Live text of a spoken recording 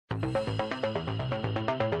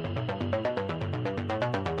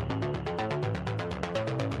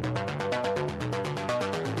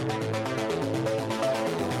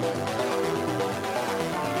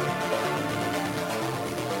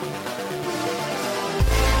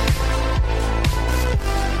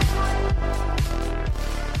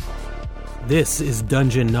This is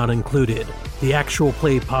Dungeon Not Included, the actual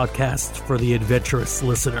play podcast for the adventurous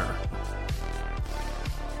listener.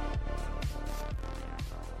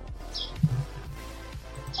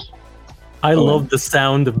 I love the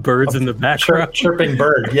sound of birds in the background. Chirping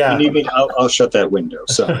bird, yeah. I'll shut that window.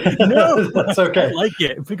 Sorry. No, that's okay. I like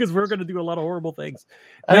it, because we're going to do a lot of horrible things.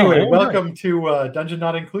 Anyway, welcome to Dungeon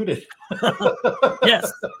Not Included.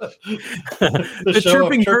 Yes. The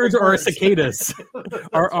chirping birds are cicadas.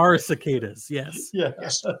 Are cicadas, yes.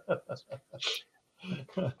 Yes.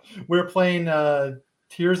 We're playing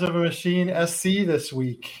Tears of a Machine SC this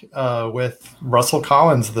week with Russell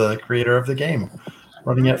Collins, the creator of the game,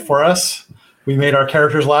 running it for us. We made our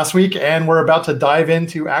characters last week, and we're about to dive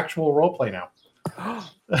into actual roleplay now.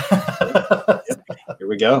 Here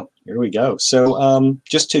we go. So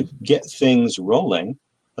just to get things rolling,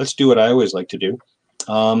 let's do what I always like to do.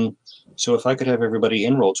 So if I could have everybody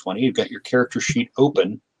in Roll20, you've got your character sheet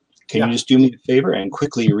open. Can you just do me a favor and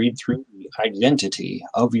quickly read through the identity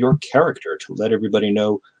of your character to let everybody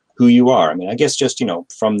know who you are? I mean, I guess just,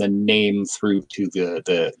 from the name through to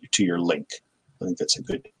to your link. I think that's a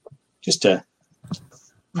good, just to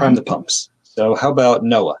prime the pumps. So how about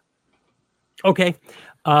Noah? Okay.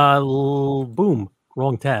 Boom.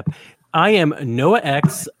 Wrong tab. I am Noah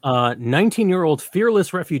X, 19-year-old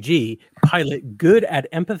fearless refugee pilot, good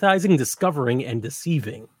at empathizing, discovering, and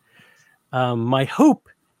deceiving. My hope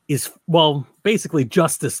is, basically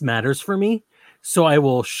justice matters for me. So I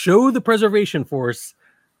will show the Preservation Force.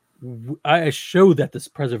 I show that this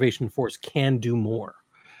Preservation Force can do more.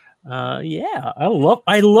 I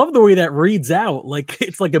love the way that reads out. Like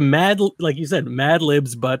it's like a like you said, Mad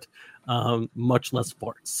Libs, but much less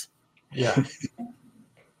farts. Yeah.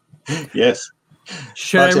 Yes.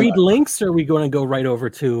 Should Fatima. I read links, or are we going to go right over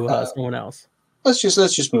to someone else? Let's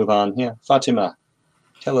just move on. Yeah, Fatima,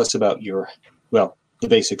 tell us about the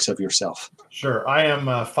basics of yourself. Sure. I am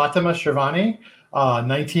Fatima Shirvani,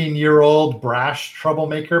 19-year-old brash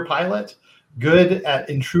troublemaker pilot, good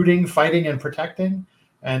at intruding, fighting, and protecting.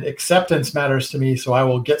 And acceptance matters to me, so I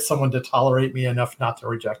will get someone to tolerate me enough not to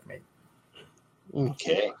reject me.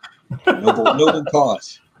 Okay. Noble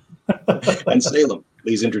cause. And Salem,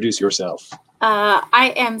 please introduce yourself.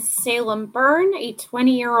 I am Salem Byrne, a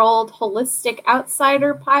 20-year-old holistic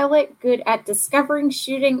outsider pilot, good at discovering,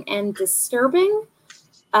 shooting, and disturbing.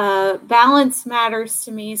 Balance matters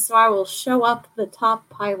to me, so I will show up the top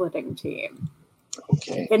piloting team.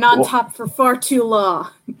 Okay. Been on top for far too long.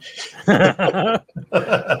 I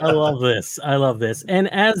love this.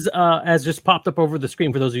 And as just popped up over the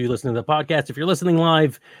screen for those of you listening to the podcast, if you're listening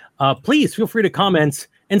live, please feel free to comment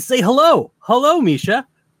and say hello. Hello, Misha.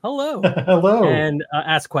 Hello. Hello. And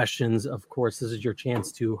ask questions. Of course, this is your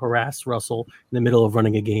chance to harass Russell in the middle of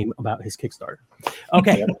running a game about his Kickstarter.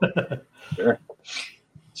 Okay. Sure.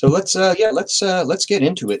 So let's get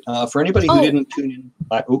into it. For anybody who didn't tune in,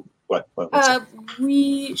 What?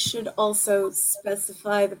 We should also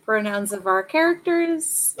specify the pronouns of our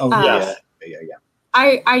characters. Yeah.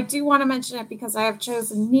 I do want to mention it because I have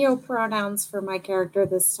chosen neo-pronouns for my character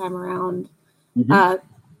this time around.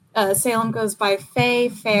 Mm-hmm. Salem goes by Fae,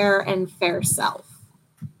 Fair, and Fair Self.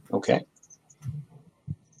 Okay.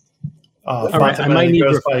 I might need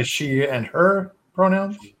goes by she and her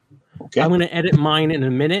pronouns. Okay. I'm going to edit mine in a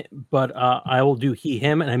minute, but I will do he,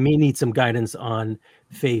 him, and I may need some guidance on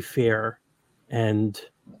Fae, Fair, and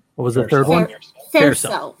what was the third one? Fair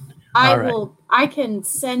Self. I can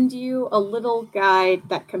send you a little guide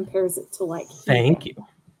that compares it to like. Thank you.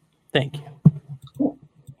 Cool.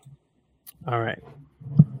 All right.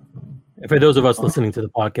 For those of us listening to the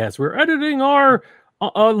podcast, we're editing our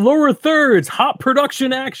lower thirds, hot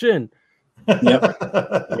production action. Yep.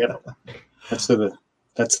 That's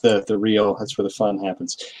the real. That's where the fun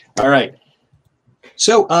happens. All right.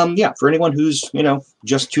 So, for anyone who's,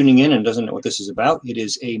 just tuning in and doesn't know what this is about, it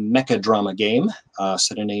is a mecha drama game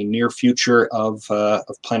set in a near future of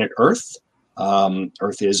planet Earth.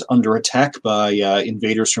 Earth is under attack by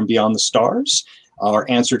invaders from beyond the stars. Our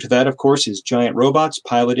answer to that, of course, is giant robots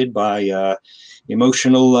piloted by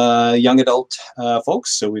emotional young adult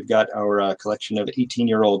folks. So we've got our collection of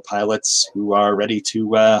 18-year-old pilots who are ready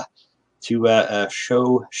to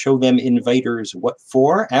show them invaders what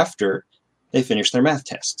for after they finish their math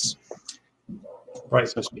tests. Right.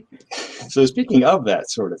 So speaking of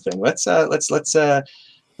that sort of thing, let's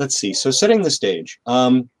see. So setting the stage.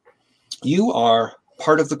 you are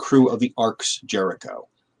part of the crew of the Arx Jericho.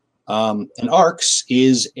 An Arx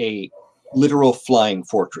is a literal flying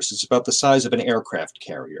fortress. It's about the size of an aircraft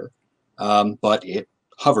carrier, but it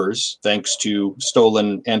hovers thanks to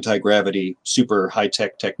stolen anti-gravity, super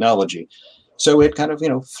high-tech technology. So it kind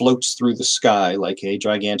of, floats through the sky like a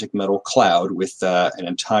gigantic metal cloud with an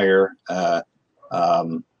entire,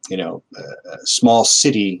 small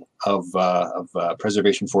city of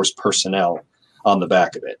Preservation Force personnel on the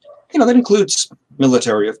back of it. That includes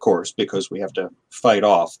military, of course, because we have to fight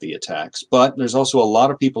off the attacks. But there's also a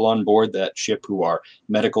lot of people on board that ship who are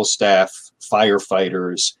medical staff,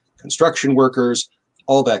 firefighters, construction workers,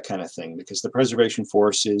 all that kind of thing, because the Preservation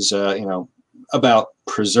Force is, about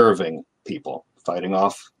preserving people, fighting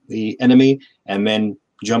off the enemy, and then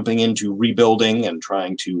jumping into rebuilding and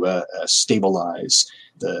trying to stabilize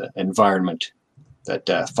the environment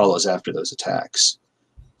that follows after those attacks.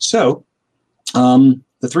 So,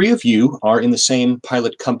 the three of you are in the same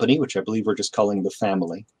pilot company, which I believe we're just calling the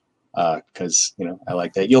family, because I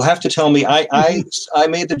like that. You'll have to tell me. I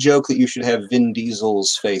made the joke that you should have Vin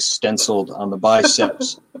Diesel's face stenciled on the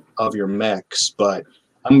biceps of your mechs, but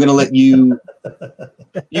I'm going to let you.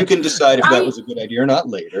 You can decide if that was a good idea or not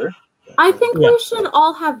later. I think we should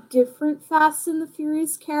all have different Fast and the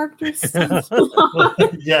Furious characters. Yes. All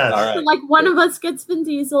right. So, like, one of us gets Vin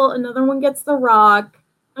Diesel, another one gets The Rock,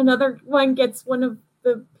 another one gets one of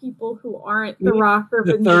the people who aren't The Rock or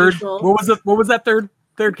Vin Diesel. What was that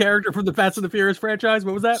third character from the Fast and the Furious franchise?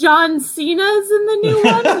 What was that? John Cena's in the new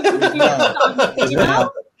one. John Cena.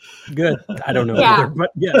 Good. I don't know. Yeah. Either,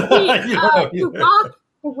 but yeah.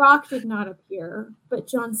 The Rock did not appear, but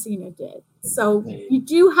John Cena did. So you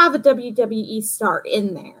do have a WWE star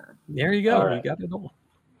in there. There you go. All right. You got it all.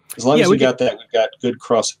 As long as we got that, we've got good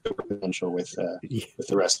crossover potential with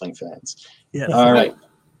the wrestling fans. Yeah. All right.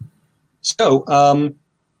 So,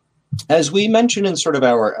 as we mentioned in sort of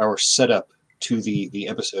our setup to the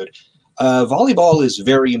episode, volleyball is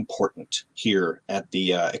very important here at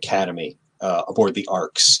the Academy aboard the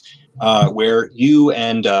Arx, where you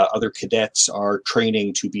and other cadets are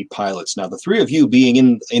training to be pilots. Now, the three of you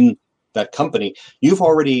being in that company, you've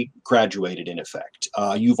already graduated in effect.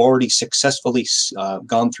 You've already successfully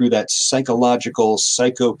gone through that psychological,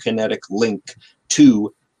 psychokinetic link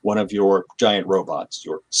to one of your giant robots,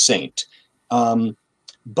 your Saint.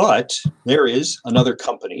 But there is another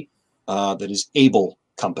company that is Able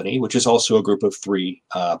Company, which is also a group of three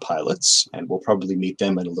pilots, and we'll probably meet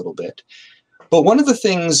them in a little bit. But one of the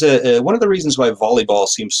things, one of the reasons why volleyball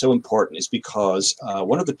seems so important is because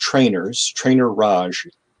one of the trainers, Trainer Raj,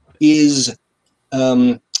 is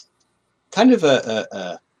kind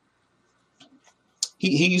of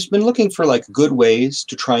he's been looking for like good ways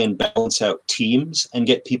to try and balance out teams and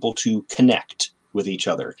get people to connect with each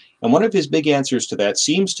other. And one of his big answers to that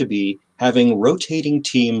seems to be having rotating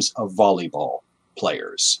teams of volleyball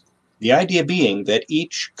players. The idea being that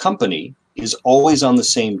each company is always on the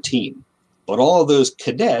same team, but all of those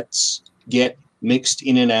cadets get mixed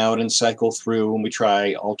in and out and cycle through, and we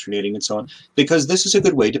try alternating and so on, because this is a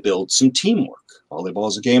good way to build some teamwork. Volleyball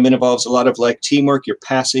is a game that involves a lot of like teamwork. You're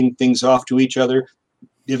passing things off to each other.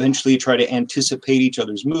 Eventually you try to anticipate each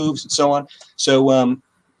other's moves and so on.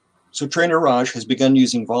 So Trainer Raj has begun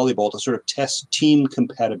using volleyball to sort of test team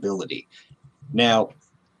compatibility. Now,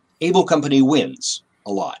 Able Company wins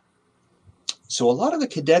a lot. So a lot of the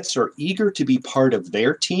cadets are eager to be part of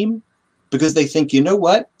their team because they think, you know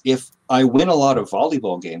what, if I win a lot of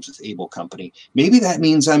volleyball games with Able Company, maybe that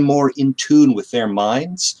means I'm more in tune with their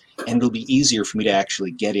minds, and it'll be easier for me to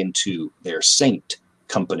actually get into their Saint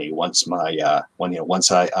Company once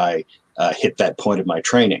I hit that point of my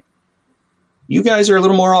training. You guys are a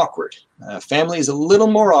little more awkward. Family is a little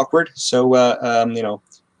more awkward, so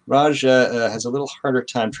Raj has a little harder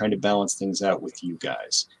time trying to balance things out with you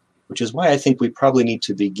guys, which is why I think we probably need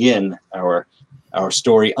to begin our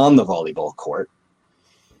story on the volleyball court.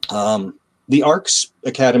 The Arx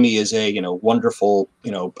Academy is a wonderful,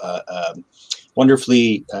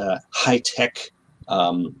 wonderfully high-tech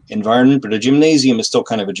environment, but a gymnasium is still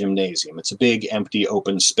kind of a gymnasium. It's a big, empty,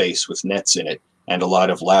 open space with nets in it and a lot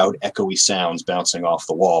of loud, echoey sounds bouncing off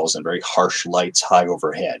the walls and very harsh lights high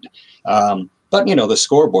overhead. But the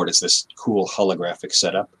scoreboard is this cool holographic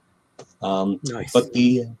setup. Nice. But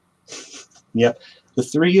the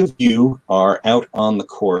three of you are out on the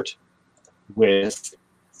court with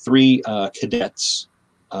three cadets.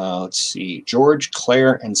 Let's see, George,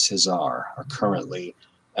 Claire, and Cesar are currently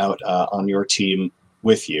out on your team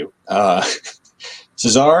with you.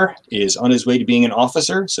 Cesar is on his way to being an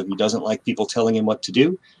officer, so he doesn't like people telling him what to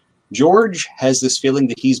do. George has this feeling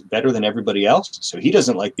that he's better than everybody else, so he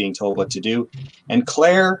doesn't like being told what to do. And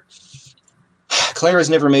Claire Claire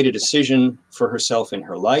has never made a decision for herself in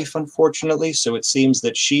her life, unfortunately, so it seems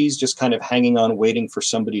that she's just kind of hanging on, waiting for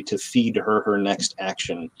somebody to feed her next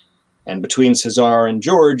action. And between Cesar and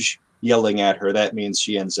George yelling at her, that means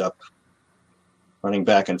she ends up running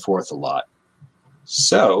back and forth a lot.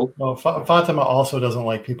 So... Well, Fatima also doesn't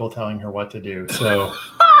like people telling her what to do, so...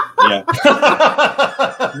 Yeah.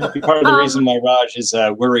 Might be part of the reason why Raj is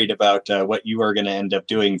worried about what you are going to end up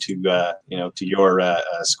doing to your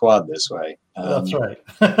squad this way. That's right.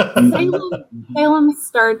 Salem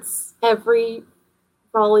starts every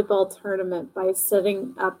volleyball tournament by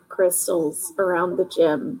setting up crystals around the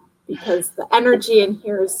gym because the energy in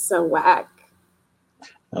here is so whack.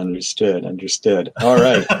 Understood. All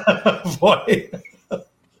right. Boy.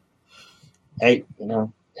 Hey,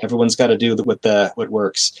 everyone's got to do what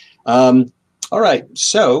works. All right,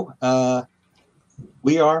 so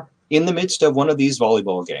we are in the midst of one of these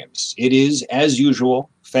volleyball games. It is, as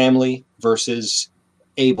usual, family versus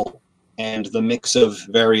able, and the mix of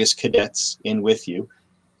various cadets in with you.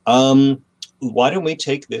 Why don't we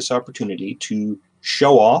take this opportunity to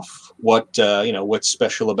show off what's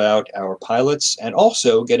special about our pilots, and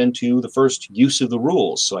also get into the first use of the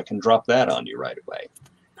rules, so I can drop that on you right away.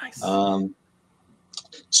 Nice.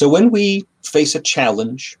 So when we face a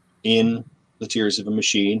challenge in the Tears of a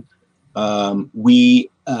Machine, we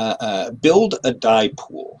build a die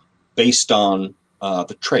pool based on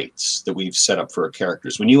the traits that we've set up for our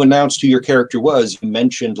characters. When you announced who your character was, you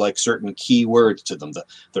mentioned like certain key words to them.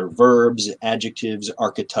 They're verbs, adjectives,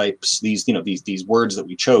 archetypes, these words that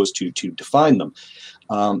we chose to define them.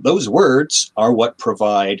 Those words are what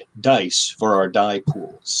provide dice for our die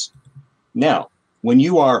pools. Now, when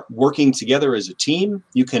you are working together as a team,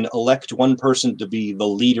 you can elect one person to be the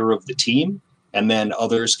leader of the team, and then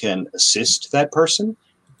others can assist that person.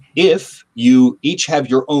 If you each have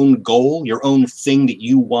your own goal, your own thing that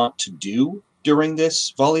you want to do during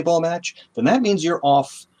this volleyball match, then that means you're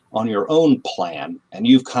off on your own plan, and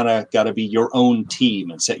you've kind of got to be your own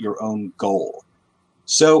team and set your own goal.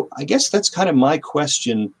 So I guess that's kind of my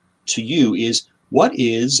question to you is, what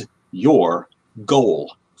is your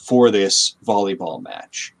goal for this volleyball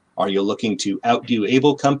match? Are you looking to outdo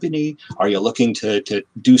Able Company? Are you looking to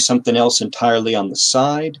do something else entirely on the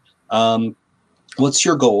side? What's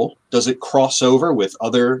your goal? Does it cross over with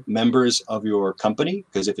other members of your company?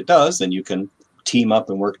 Because if it does, then you can team up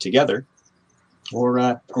and work together.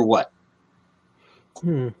 Or what?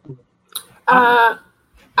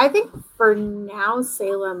 I think for now,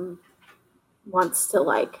 Salem wants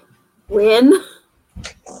to win.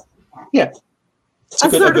 Yeah. A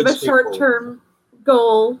sort of a short-term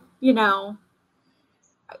goal,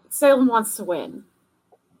 Salem wants to win.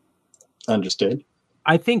 Understood.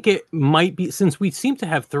 I think it might be, since we seem to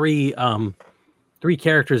have three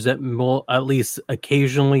characters that will at least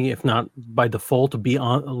occasionally, if not by default, be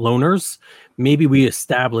on loners. Maybe we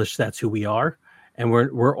establish that's who we are, and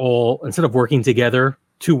we're all, instead of working together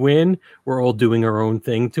to win, we're all doing our own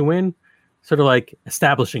thing to win. Sort of like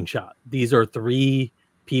establishing shot. These are three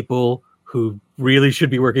people who really should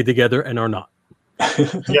be working together and are not.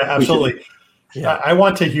 Yeah, absolutely. Yeah. I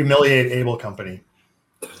want to humiliate Able Company.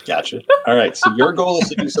 Gotcha. All right. So your goal is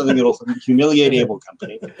to do something that will humiliate Able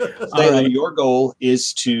Company. Right. Your goal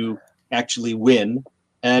is to actually win.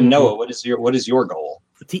 And Noah, what is your goal?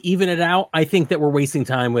 To even it out, I think that we're wasting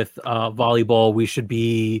time with volleyball. We should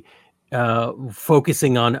be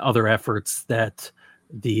focusing on other efforts that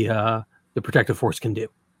the protective force can do.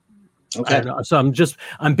 Okay. So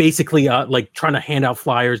I'm basically trying to hand out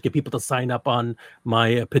flyers, get people to sign up on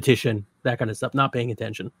my petition, that kind of stuff, not paying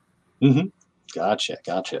attention. Mm-hmm. Gotcha.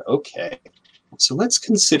 Okay. So let's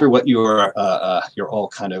consider what you're all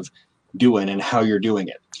kind of doing and how you're doing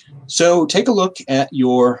it. So take a look at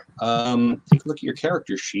your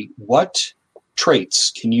character sheet. What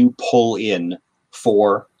traits can you pull in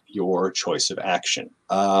for your choice of action?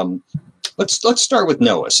 Let's start with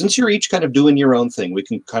Noah. Since you're each kind of doing your own thing, we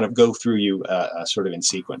can kind of go through you sort of in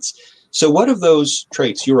sequence. So what of those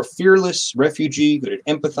traits? You're a fearless refugee, good at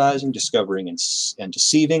empathizing, discovering, and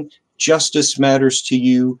deceiving. Justice matters to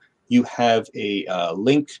you. You have a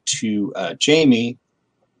link to Jamie,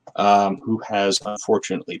 who has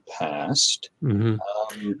unfortunately passed.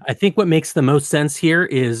 Mm-hmm. I think what makes the most sense here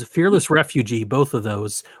is fearless refugee, both of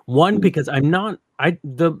those. One, because our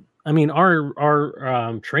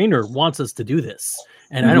trainer wants us to do this,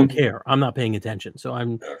 and I don't care. I'm not paying attention, so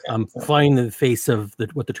I'm flying in the face of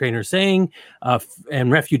what the trainer's saying.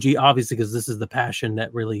 And refugee, obviously, because this is the passion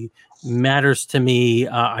that really matters to me.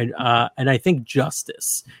 And I think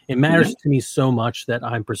justice. It matters to me so much that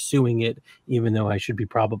I'm pursuing it, even though I should be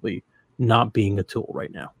probably not being a tool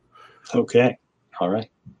right now. Okay. All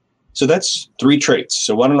right. So that's 3 traits.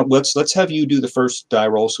 So why don't let's have you do the first die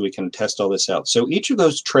roll so we can test all this out. So each of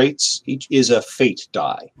those traits is a fate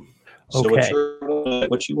die. So Okay.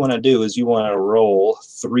 what you want to do is you want to roll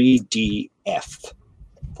 3df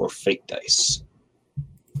for fate dice.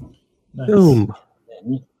 Nice. Boom.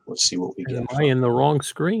 Then let's see what we get. Am I in the wrong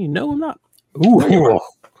screen? No, I'm not. Ooh.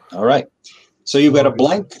 All right. So you've got a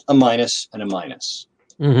blank, a minus, and a minus.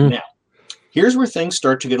 Mhm. Now, here's where things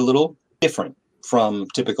start to get a little different from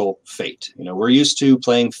typical fate. You know, we're used to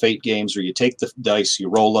playing fate games where you take the dice, you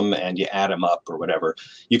roll them, and you add them up or whatever.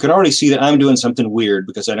 You can already see that I'm doing something weird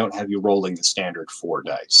because I don't have you rolling the standard 4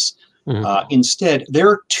 dice. Mhm. Instead, there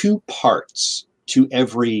are 2 parts to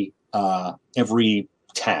every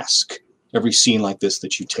task, every scene like this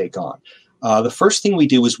that you take on. The first thing we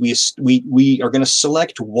do is we are going to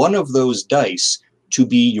select one of those dice to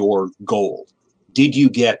be your goal. Did you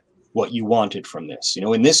get what you wanted from this? You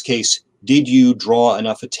know, in this case, did you draw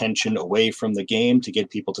enough attention away from the game to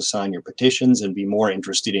get people to sign your petitions and be more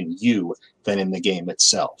interested in you than in the game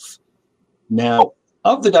itself? Now,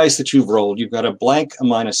 of the dice that you've rolled, you've got a blank, a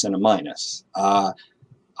minus, and a minus.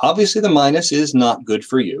 Obviously, the minus is not good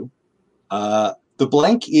for you. The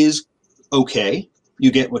blank is okay.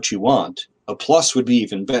 You get what you want. A plus would be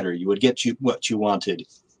even better. You would get what you wanted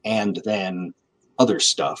and then other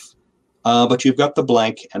stuff. But you've got the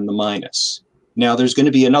blank and the minus. Now, there's going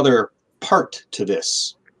to be another part to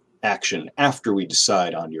this action after we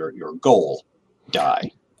decide on your goal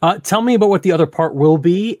die. Tell me about what the other part will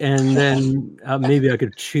be, and then maybe I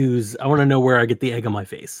could choose. I want to know where I get the egg on my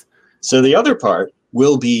face. So the other part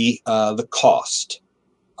will be the cost.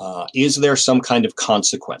 Is there some kind of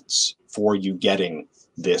consequence for you getting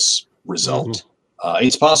this result?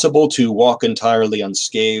 It's possible to walk entirely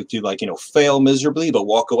unscathed, to fail miserably, but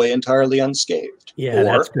walk away entirely unscathed. Yeah, or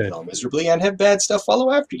that's good. fail miserably and have bad stuff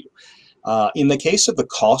follow after you. In the case of the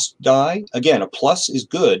cost die, again, a plus is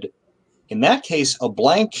good. In that case, a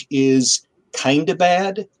blank is kind of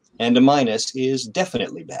bad, and a minus is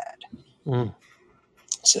definitely bad. Mm.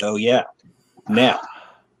 So, yeah. Now,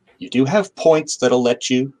 you do have points that'll let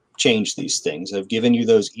you change these things. I've given you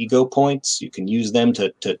those ego points. You can use them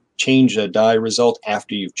to change a die result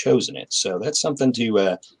after you've chosen it. So that's something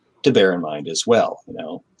to bear in mind as well. You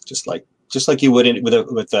know, just like you would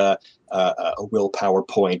with a willpower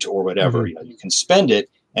point or whatever. Mm-hmm. You know, you can spend it,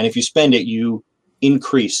 and if you spend it, you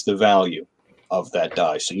increase the value of that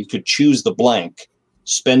die. So you could choose the blank,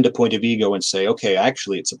 spend a point of ego, and say, okay,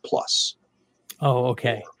 actually, it's a plus. Oh,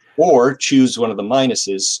 okay. Or choose one of the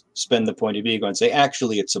minuses, spend the point of ego, and say,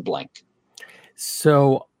 actually, it's a blank.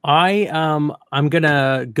 So I'm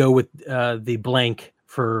gonna go with the blank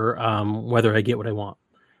for whether I get what I want.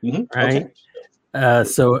 Mm-hmm. Right. Okay.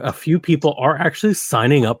 So a few people are actually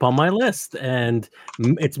signing up on my list, and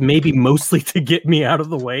it's maybe mostly to get me out of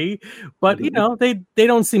the way. But Mm-hmm. you know, they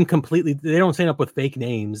don't seem completely. They don't sign up with fake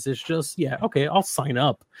names. It's just okay, I'll sign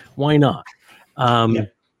up. Why not?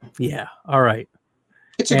 Yeah. All right.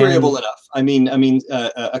 It's agreeable enough. I mean,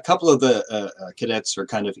 a couple of the cadets are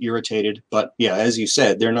kind of irritated, but yeah, as you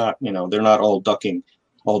said, they're not all ducking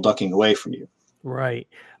away from you. Right.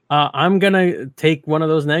 I'm gonna take one of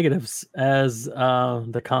those negatives as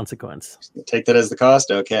the consequence. Take that as the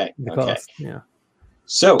cost. Okay. The okay. cost, yeah.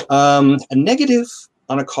 So a negative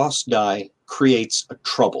on a cost die creates a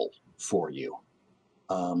trouble for you.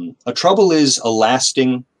 A trouble is a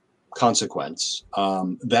lasting consequence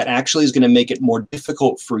that actually is going to make it more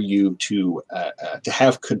difficult for you to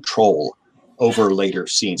have control over later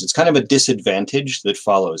scenes. It's kind of a disadvantage that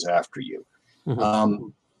follows after you. Mm-hmm.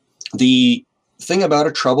 The thing about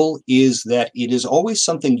a trouble is that it is always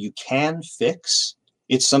something you can fix.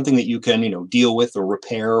 It's something that you can deal with or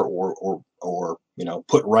repair or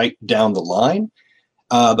put right down the line.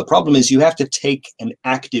 The problem is you have to take an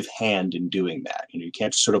active hand in doing that. You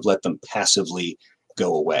can't sort of let them passively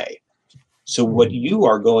go away. So what you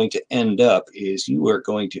are going to end up is you are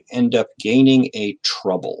going to end up gaining a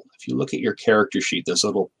trouble. If you look at your character sheet, there's a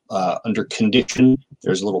little under condition,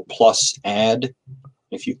 there's a little plus add.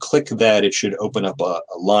 If you click that, it should open up a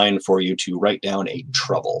line for you to write down a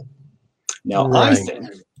trouble. Now, Right.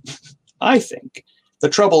 I think the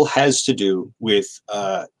trouble has to do with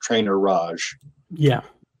Trainer Raj Yeah.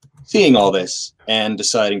 seeing all this and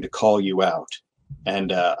deciding to call you out.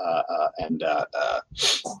 And He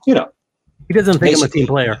doesn't think I'm a Basically. team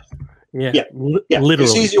player. Yeah. yeah,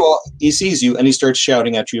 Literally. he sees you and he starts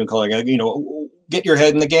shouting at you and calling, get your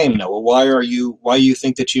head in the game, Noah. Why you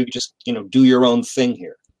think that you just, do your own thing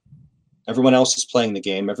here? Everyone else is playing the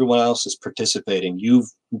game. Everyone else is participating. You've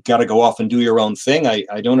got to go off and do your own thing. I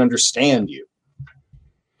don't understand you.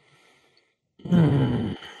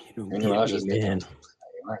 You don't get Raj me, is man.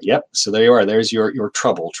 All right, yep. So there you are. There's your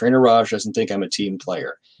trouble. Trainer Raj doesn't think I'm a team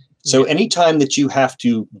player. So anytime that you have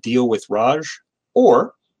to deal with Raj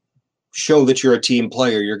or show that you're a team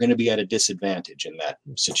player, you're going to be at a disadvantage in that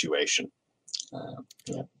situation.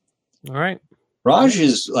 Yeah. All right. Raj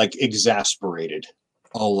is like exasperated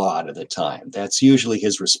a lot of the time. That's usually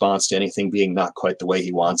his response to anything being not quite the way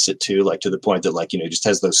he wants it to, like to the point that like, just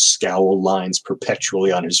has those scowl lines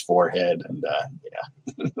perpetually on his forehead. And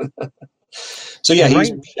yeah. So yeah,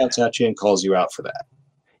 he shouts at you and calls you out for that.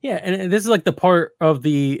 Yeah. And this is like the part of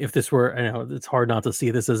if this were, I know it's hard not to see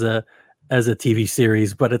this as a TV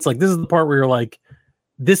series, but it's like, this is the part where you're like,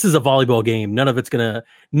 this is a volleyball game. None of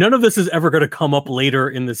this is ever going to come up later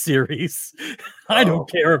in the series. I don't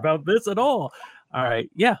care about this at all. All right.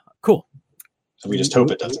 Yeah. Cool. So we just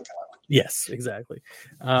hope it doesn't come up. Yes, exactly.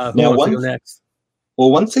 Now, next?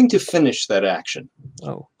 Well, one thing to finish that action.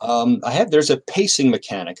 There's a pacing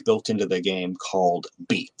mechanic built into the game called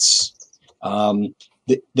beats.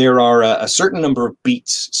 There are a certain number of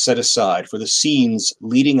beats set aside for the scenes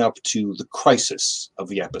leading up to the crisis of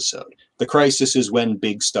the episode. The crisis is when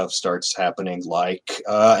big stuff starts happening, like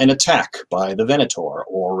an attack by the Venator,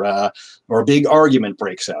 or a big argument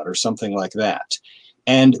breaks out, or something like that.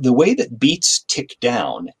 And the way that beats tick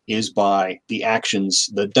down is by the actions,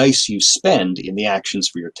 the dice you spend in the actions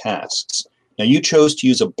for your tasks. Now, you chose to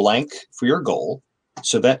use a blank for your goal,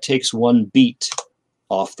 so that takes 1 beat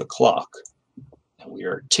off the clock. And we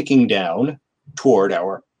are ticking down toward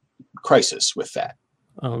our crisis with that.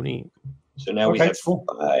 Oh, neat. So now we have 5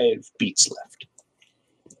 beats left.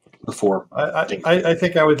 Before I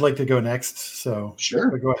think I would like to go next. So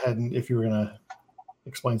sure, go ahead, and if you were going to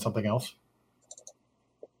explain something else.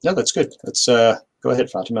 No, that's good. Let's go ahead,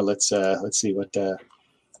 Fatima. Let's see what.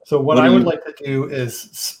 So what I would like to do is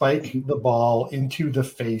spike the ball into the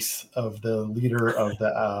face of the leader of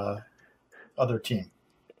the other team.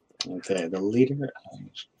 Okay, the leader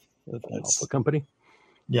of the Alpha Company.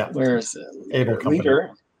 Yeah, where is the Able Company?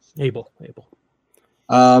 Leader? Able.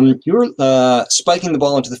 You're spiking the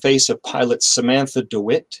ball into the face of pilot Samantha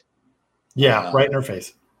DeWitt. Yeah, right in her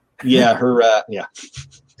face. Yeah,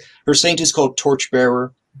 her saint is called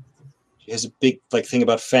Torchbearer. She has a big thing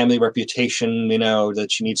about family reputation, that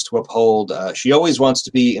she needs to uphold. She always wants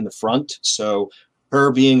to be in the front, so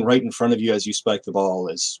her being right in front of you as you spike the ball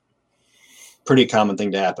is pretty common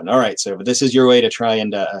thing to happen. All right, so this is your way to try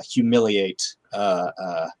and humiliate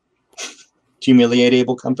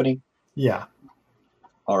Able Company? Yeah.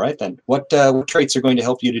 All right, then. What traits are going to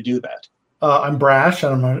help you to do that? I'm brash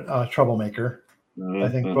and I'm a troublemaker. Mm-hmm. I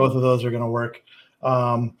think both of those are going to work.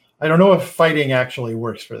 I don't know if fighting actually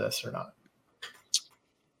works for this or not.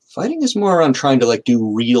 Fighting is more around trying to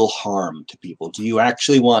do real harm to people. Do you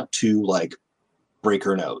actually want to break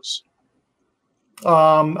her nose?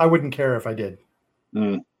 I wouldn't care if I did.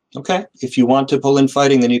 Okay. If you want to pull in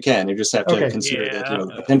fighting, then you can. You just have to consider that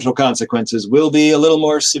the potential consequences will be a little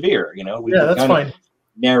more severe. We that's fine.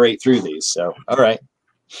 Narrate through these. So, all right.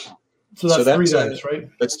 So that's 3 dice, right?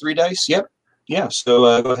 That's 3 dice. Yep. Yeah.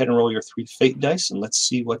 So go ahead and roll your 3 fate dice, and let's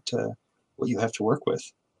see what you have to work with.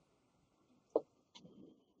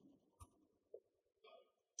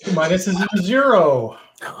 2 minuses and a 0.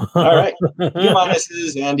 All right, 2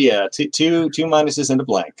 minuses and two minuses and a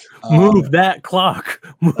blank. Move that clock.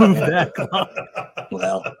 Move that clock.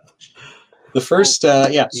 Well, the first, So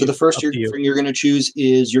the first you're going to choose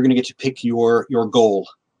is you're going to get to pick your goal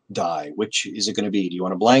die. Which is it going to be? Do you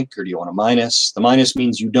want a blank or do you want a minus? The minus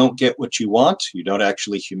means you don't get what you want. You don't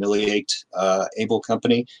actually humiliate Able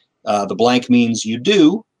Company. The blank means you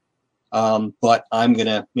do. But I'm going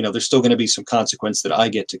to, there's still going to be some consequence that I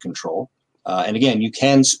get to control. And again, you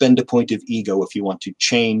can spend a point of ego if you want to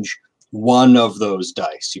change one of those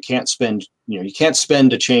dice. You can't spend, you can't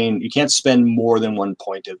spend more than 1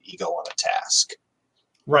 point of ego on a task.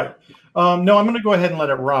 Right. No, I'm going to go ahead and let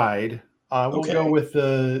it ride. We'll go with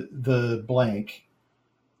the blank.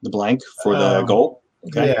 The blank for the goal?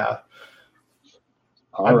 Okay. Yeah.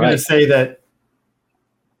 I'm going to say that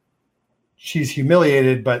she's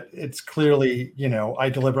humiliated, but it's clearly, I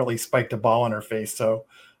deliberately spiked a ball in her face, so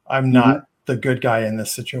I'm not the good guy in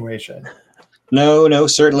this situation. No,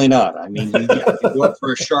 certainly not. I mean, you go up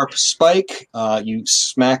for a sharp spike. You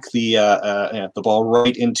smack the ball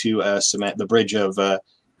right into the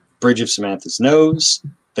bridge of Samantha's nose.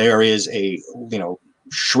 There is a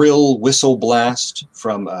shrill whistle blast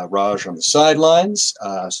from Raj on the sidelines.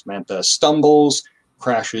 Samantha stumbles,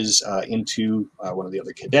 crashes into one of the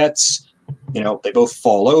other cadets. They both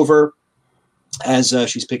fall over. As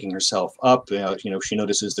she's picking herself up, she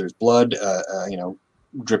notices there's blood,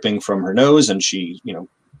 dripping from her nose, and she,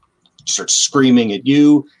 starts screaming at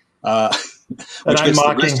you. And I'm gets the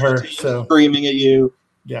mocking rest of the her, team so screaming at you,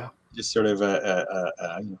 yeah. just sort of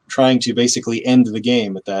trying to basically end the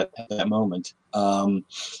game at that moment.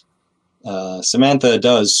 Samantha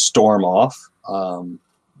does storm off,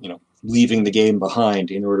 leaving the game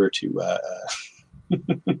behind in order to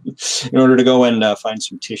go and find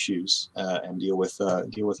some tissues and deal with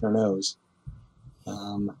her nose.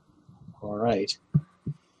 All right.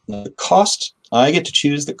 The cost. I get to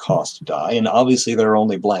choose the cost die, and obviously there are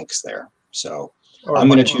only blanks there. So I'm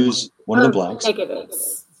going to choose one of the blanks.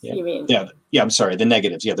 Negatives. Yeah. You mean? Yeah. I'm sorry. The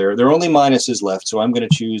negatives. Yeah, there are only minuses left, so I'm going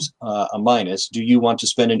to choose a minus. Do you want to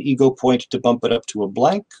spend an ego point to bump it up to a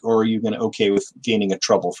blank, or are you going to okay with gaining a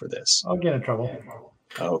trouble for this? I'll get in trouble.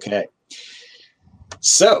 Okay.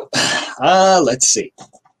 So, let's see.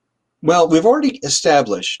 Well, we've already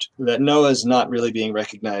established that Noah's not really being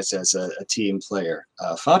recognized as a team player.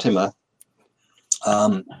 Fatima,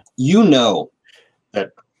 you know that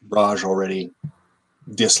Raj already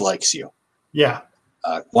dislikes you. Yeah.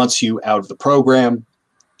 Wants you out of the program,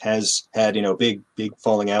 has had, big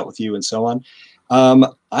falling out with you and so on.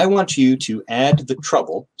 I want you to add the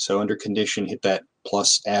trouble. So under condition, hit that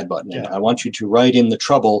plus add button. And I want you to write in the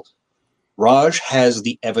trouble. Raj has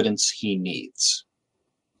the evidence he needs.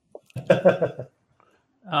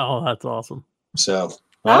 Oh, that's awesome. So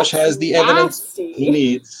Raj has the evidence he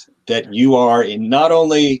needs that you are not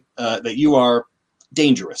only that you are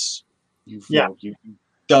dangerous. This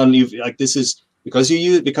is because you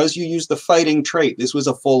use the fighting trait. This was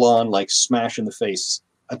a full-on smash in the face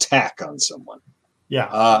attack on someone.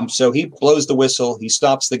 Yeah. So he blows the whistle. He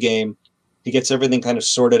stops the game. He gets everything kind of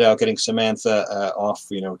sorted out, getting Samantha off,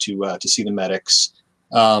 to see the medics.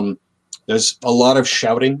 There's a lot of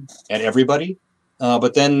shouting at everybody,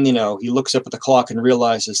 but then he looks up at the clock and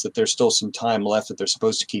realizes that there's still some time left that they're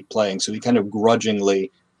supposed to keep playing. So he kind of grudgingly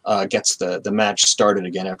gets the match started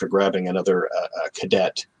again after grabbing another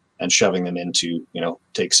cadet and shoving them in to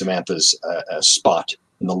take Samantha's spot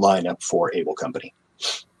in the lineup for Able Company.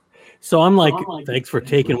 So I'm like, thanks for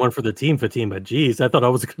taking one for the team, Fatima. Geez, I thought I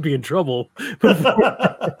was going to be in trouble.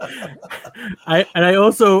 I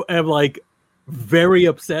also am very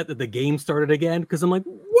upset that the game started again because I'm like,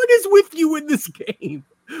 what is with you in this game?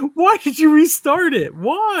 Why did you restart it?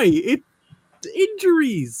 Why?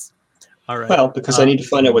 Injuries. All right. Well, because I need to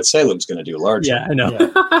find out what Salem's going to do largely. Yeah, I know.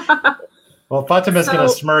 Yeah. Well, Fatima's going to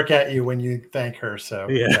smirk at you when you thank her. So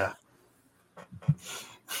yeah.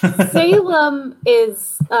 Salem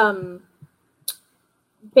is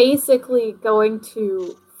basically going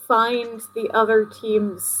to find the other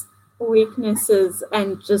team's weaknesses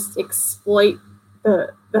and just exploit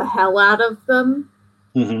the hell out of them.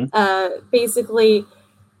 Mm-hmm. Basically,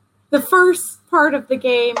 the first part of the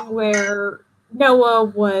game where Noah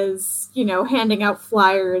was, handing out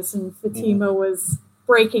flyers and Fatima was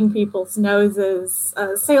breaking people's noses,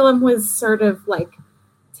 Salem was sort of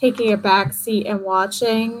taking a back seat and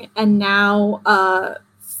watching, and now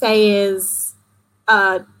Faye is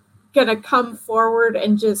gonna come forward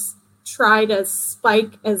and just try to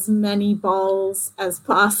spike as many balls as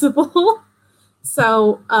possible.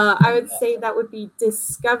 So I would say that would be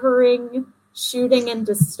discovering, shooting, and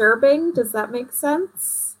disturbing. Does that make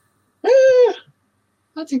sense? I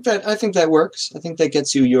think that works. I think that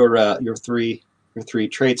gets you your three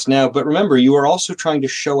traits now. But remember, you are also trying to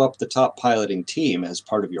show up the top piloting team as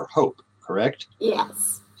part of your hope, correct?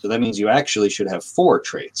 Yes. So that means you actually should have 4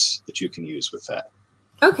 traits that you can use with that.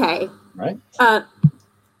 Okay. Right?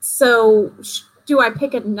 So do I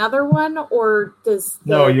pick another one, or does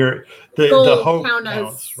the hope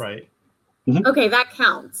counts, right? Mm-hmm. Okay, that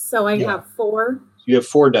counts. So I have 4. You have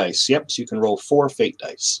 4 dice. Yep. So you can roll 4 fate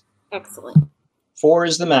dice. Excellent. 4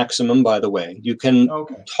 is the maximum, by the way. You can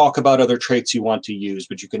talk about other traits you want to use,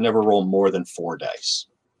 but you can never roll more than 4 dice.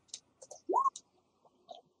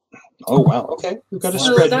 Oh, wow. Okay. We've got a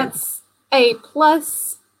spread. So that's a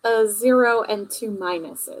plus, a 0, and 2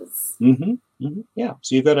 minuses. Mm-hmm. Mm-hmm. Yeah.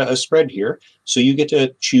 So you've got a spread here. So you get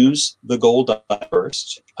to choose the gold die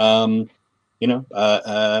first.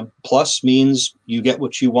 Plus means you get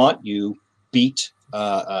what you want. You beat,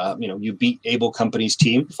 you beat Able Company's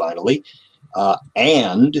team finally,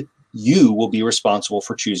 and you will be responsible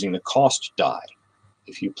for choosing the cost die.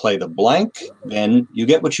 If you play the blank, then you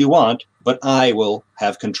get what you want, but I will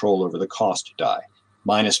have control over the cost die.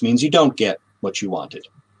 Minus means you don't get what you wanted.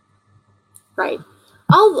 Right.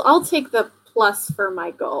 I'll take the plus for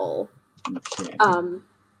my goal. Okay.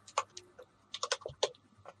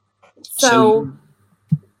 So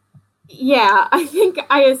yeah, I think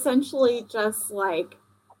I essentially just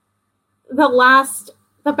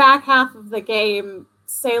the back half of the game,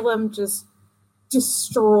 Salem just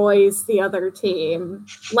destroys the other team.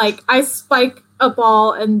 Like, I spike a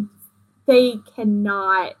ball and they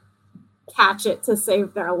cannot catch it to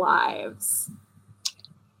save their lives.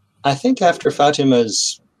 I think after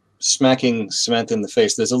Fatima's smacking Samantha in the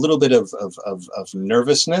face, there's a little bit of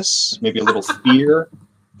nervousness, maybe a little fear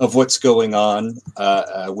of what's going on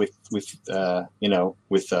with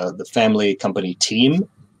the family company team.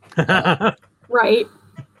 Right.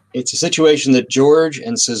 It's a situation that George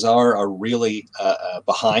and Cesar are really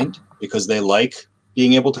behind because they like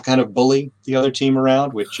being able to kind of bully the other team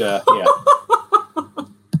around, which, yeah.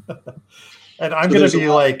 And I'm going to be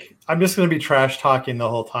like, I'm just going to be trash talking the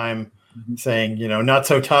whole time, saying, not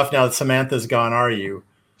so tough now that Samantha's gone, are you?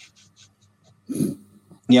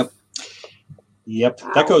 Yep.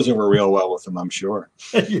 That goes over real well with them, I'm sure.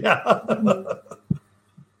 Yeah.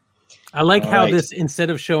 I like how this, instead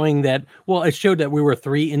of showing that, well, it showed that we were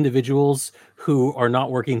three individuals who are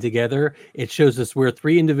not working together. It shows us we're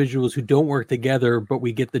three individuals who don't work together, but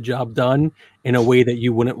we get the job done in a way that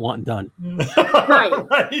you wouldn't want done. Right.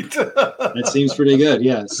 That seems pretty good.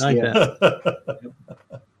 Yes. I like that.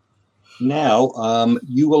 Now,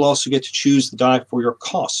 you will also get to choose the die for your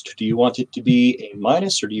cost. Do you want it to be a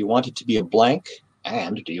minus or do you want it to be a blank?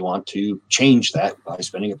 And do you want to change that by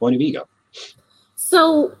spending a point of ego?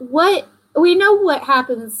 So we know what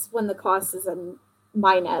happens when the cost is a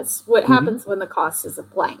minus. What happens when the cost is a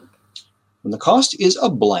blank? When the cost is a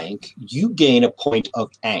blank, you gain a point of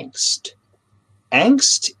angst.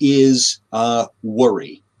 Angst is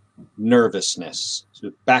worry, nervousness,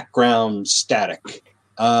 background static.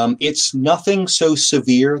 It's nothing so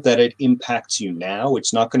severe that it impacts you now.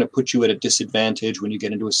 It's not going to put you at a disadvantage when you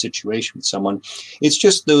get into a situation with someone. It's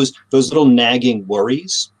just those little nagging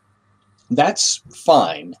worries. That's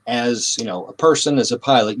fine. As a person, as a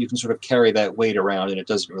pilot, you can sort of carry that weight around and it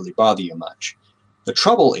doesn't really bother you much. The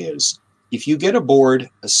trouble is, if you get aboard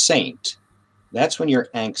a Saint, that's when your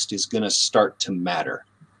angst is going to start to matter,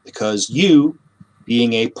 because you,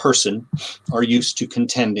 being a person, are used to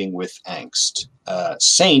contending with angst.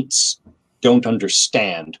 Saints don't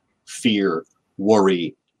understand fear,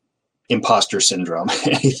 worry, imposter syndrome,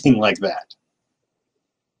 anything like that.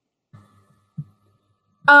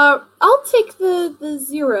 I'll take the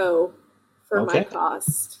 0 for my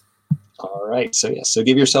cost. All right. So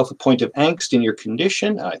give yourself a point of angst in your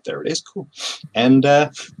condition. There it is. Cool. And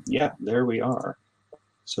there we are.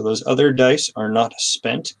 So those other dice are not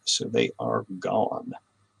spent, so they are gone.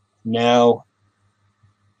 Now,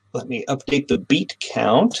 let me update the beat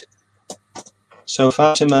count. So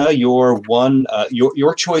Fatima,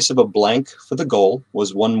 your choice of a blank for the goal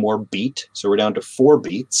was one more beat. So we're down to 4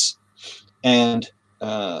 beats. And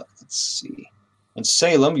let's see. And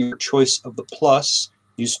Salem, your choice of the plus,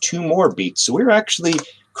 used 2 more beats. So we're actually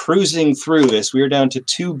cruising through this. We're down to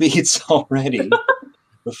 2 beats already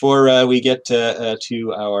before we get to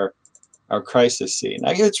our crisis scene.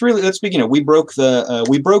 It's really, let's begin. We broke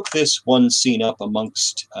this one scene up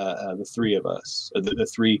amongst the 3 of us, the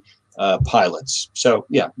 3 pilots. So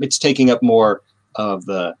yeah, it's taking up more of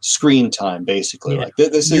the screen time basically. Yeah. Like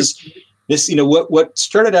this is. This, what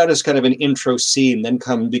started out as kind of an intro scene then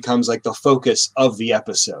becomes like the focus of the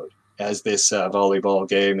episode as this volleyball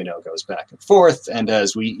game, goes back and forth. And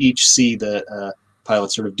as we each see the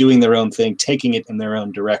pilots sort of doing their own thing, taking it in their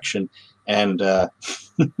own direction, and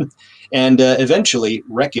eventually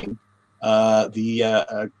wrecking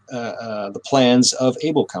the plans of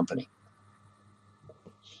Able Company.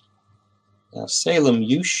 Now, Salem,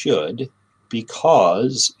 you should,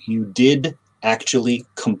 because you did actually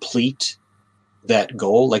complete that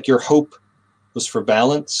goal, like your hope was for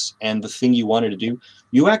balance and the thing you wanted to do,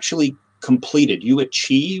 you actually completed, you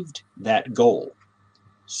achieved that goal.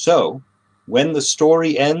 So when the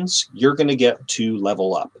story ends, you're going to get to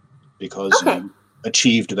level up because you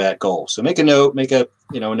achieved that goal. So make a note, make a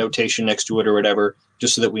notation next to it or whatever,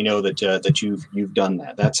 just so that we know that you've done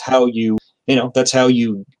that. That's how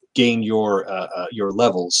you gain your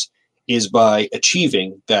levels, is by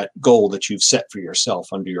achieving that goal that you've set for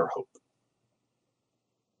yourself under your hope.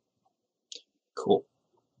 Cool.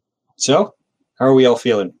 So, how are we all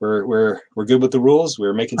feeling? We're good with the rules.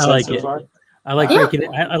 We're making sense so far. I like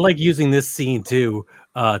I like using this scene too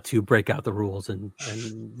to break out the rules and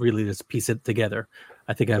really just piece it together.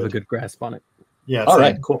 I think I have a good grasp on it. Yeah. All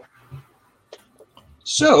right. Cool.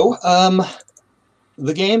 So,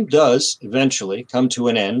 the game does eventually come to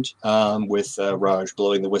an end with Raj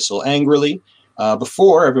blowing the whistle angrily.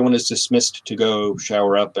 Before everyone is dismissed to go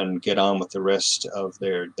shower up and get on with the rest of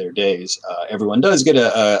their days, everyone does get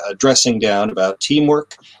a dressing down about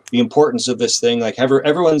teamwork, the importance of this thing. Like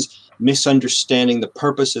everyone's misunderstanding the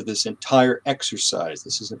purpose of this entire exercise.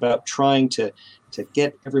 This is about trying to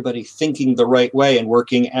get everybody thinking the right way and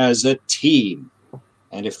working as a team.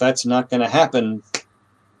 And if that's not going to happen,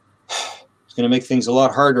 it's going to make things a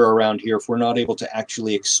lot harder around here if we're not able to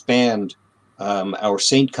actually expand our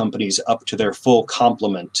Saint companies up to their full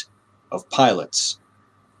complement of pilots.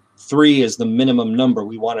 3 is the minimum number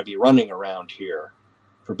we want to be running around here.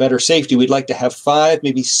 For better safety, we'd like to have 5,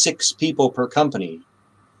 maybe 6 people per company.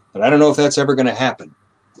 But I don't know if that's ever going to happen.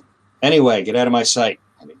 Anyway, get out of my sight.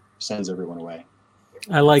 I mean, sends everyone away.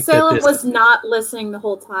 I like Salem that. was not listening the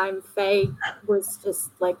whole time. Faye was just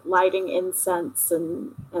like lighting incense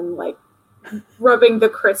and like rubbing the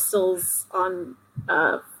crystals on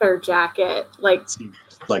Fair Jacket. Like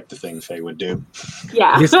the thing Faye would do.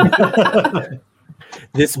 Yeah.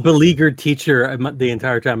 This beleaguered teacher, the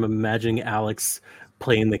entire time I'm imagining Alex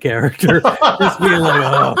playing the character, just being like,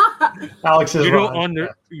 "Oh, Alex is you wrong.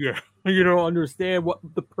 you don't understand what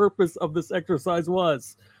the purpose of this exercise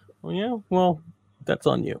was." Well, yeah, well, that's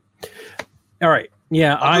on you. All right,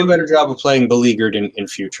 yeah, I'll do a better job of playing beleaguered in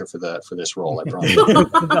future for this role. I promise.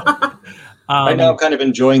 Right now, I'm kind of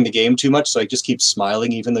enjoying the game too much, so I just keep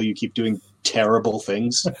smiling, even though you keep doing terrible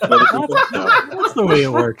things. That's the way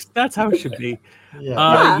it works. That's how it should be.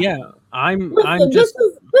 Yeah. I'm just.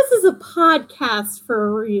 This is a podcast for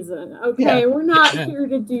a reason. Okay, we're not here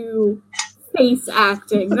to do face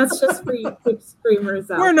acting. That's just for you quick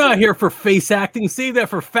screamers out. We're not here for face acting. Save that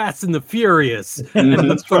for Fast and the Furious and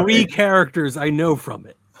the 3 characters I know from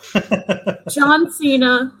it. John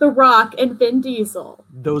Cena, The Rock, and Vin Diesel.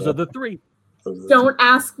 Those are the 3. Don't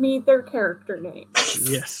ask me their character names.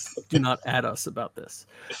 Yes, do not add us about this.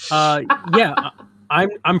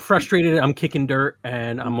 I'm frustrated. I'm kicking dirt,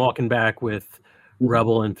 and I'm walking back with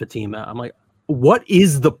Rebel and Fatima. I'm like, what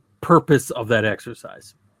is the purpose of that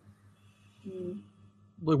exercise?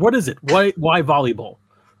 Like, what is it? Why volleyball?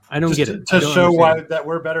 I don't get it. To show why that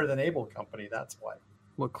we're better than Able Company. That's why.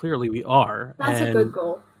 Well, clearly we are. That's a good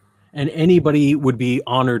goal. And anybody would be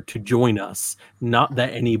honored to join us. Not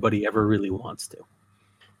that anybody ever really wants to.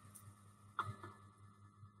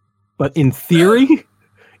 But in theory,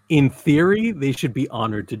 they should be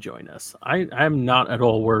honored to join us. I'm not at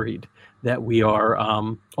all worried that we are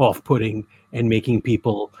off-putting and making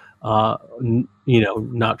people,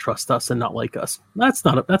 not trust us and not like us. That's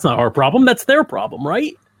not our problem. That's their problem,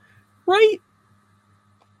 right? Right?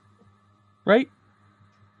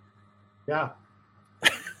 Yeah.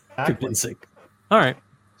 Convincing. All right.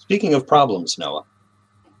 Speaking of problems, Noah,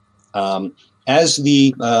 as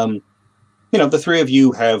the 3 of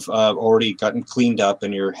you have already gotten cleaned up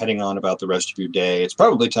and you're heading on about the rest of your day, it's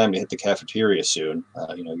probably time to hit the cafeteria soon.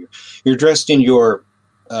 You're dressed in your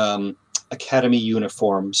academy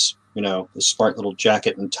uniforms, the smart little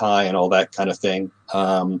jacket and tie and all that kind of thing.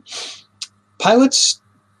 Pilots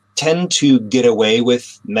tend to get away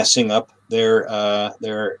with messing up their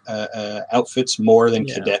outfits more than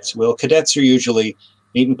cadets will. Cadets are usually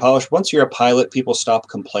neat and polished. Once you're a pilot, people stop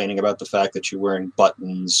complaining about the fact that you're wearing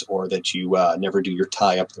buttons or that you never do your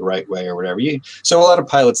tie up the right way or whatever. So a lot of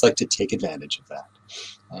pilots like to take advantage of that,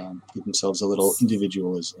 give themselves a little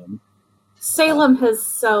individualism. Salem has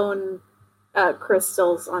sewn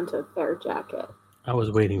crystals onto Fair Jacket. I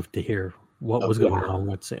was waiting to hear what was going on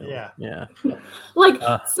with Salem. Yeah.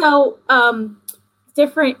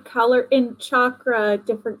 Different color in chakra,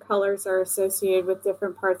 different colors are associated with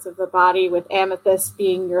different parts of the body, with amethyst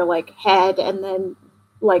being your head and then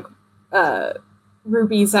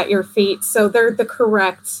rubies at your feet. So they're the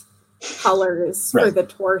correct colors for the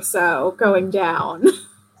torso going down.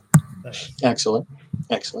 Excellent.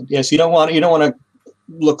 Yes, you don't want to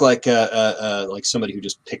look like somebody who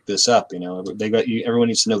just picked this up. They got you. Everyone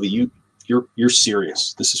needs to know that you're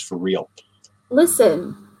serious. This is for real.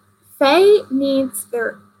 Listen. Faye needs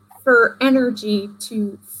for energy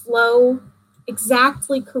to flow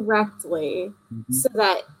exactly correctly so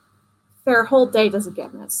that their whole day doesn't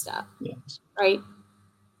get messed up. Yes. Right?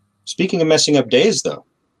 Speaking of messing up days, though,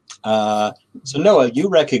 so Noah, you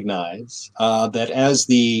recognize that as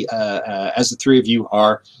the 3 of you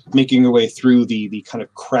are making your way through the kind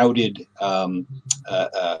of crowded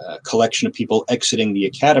collection of people exiting the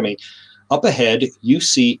academy, up ahead you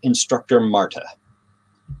see Instructor Marta.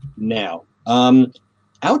 Now,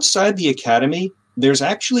 outside the academy, there's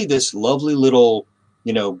actually this lovely little,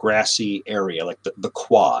 grassy area, like the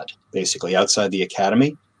quad, basically, outside the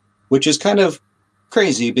academy, which is kind of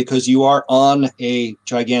crazy because you are on a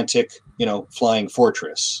gigantic, flying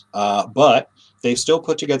fortress. But they've still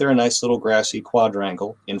put together a nice little grassy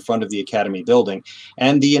quadrangle in front of the academy building,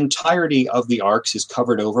 and the entirety of the arcs is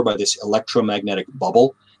covered over by this electromagnetic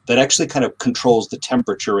bubble that actually kind of controls the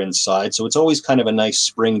temperature inside. So it's always kind of a nice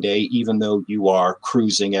spring day, even though you are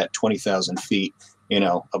cruising at 20,000 feet,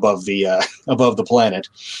 above the planet.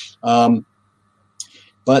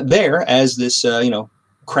 But there, as this,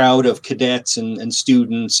 crowd of cadets and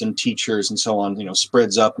students and teachers and so on,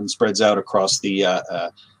 spreads up and spreads out across the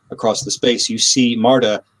space, you see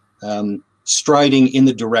Marta striding in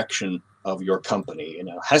the direction of your company.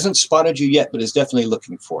 Hasn't spotted you yet, but is definitely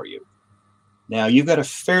looking for you. Now, you've got a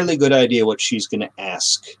fairly good idea what she's going to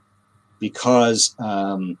ask, because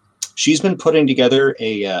she's been putting together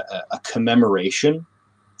a commemoration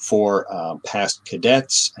for past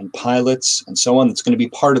cadets and pilots and so on. It's going to be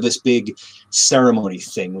part of this big ceremony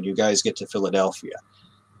thing when you guys get to Philadelphia.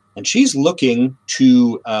 And she's looking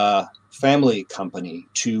to family company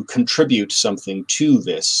to contribute something to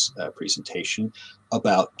this presentation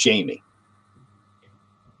about Jamie.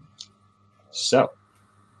 So,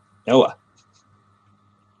 Noah,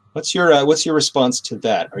 what's your response to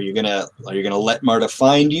that? Are you gonna let Marta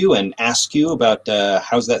find you and ask you about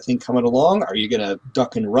how's that thing coming along? Are you gonna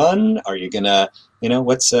duck and run? Are you gonna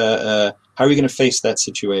how are you gonna face that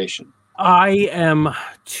situation? I am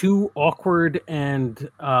too awkward and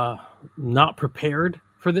not prepared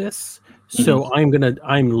for this. So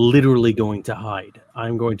I'm literally going to hide.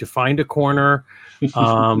 I'm going to find a corner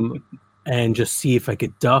and just see if I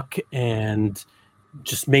could duck and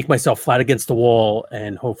just make myself flat against the wall,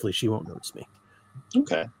 and hopefully she won't notice me.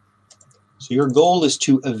 Okay. So your goal is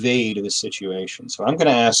to evade the situation. So I'm going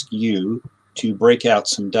to ask you to break out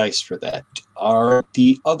some dice for that. Are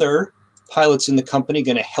the other pilots in the company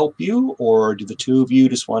going to help you, or do the two of you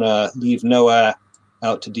just want to leave Noah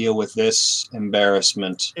out to deal with this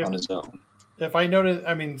embarrassment on his own? If I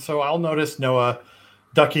notice, so I'll notice Noah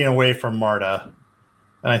ducking away from Marta,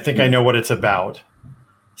 and I think I know what it's about.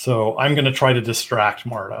 So I'm going to try to distract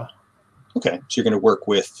Marta. Okay, so you're going to work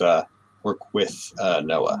with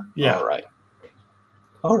Noah. Yeah.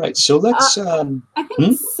 All right. So let's. I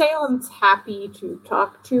think Salem's happy to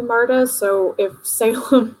talk to Marta. So if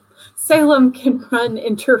Salem can run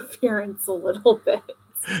interference a little bit.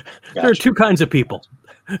 Gotcha. There are two kinds of people.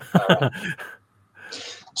 Right.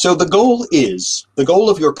 So the goal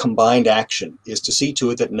of your combined action is to see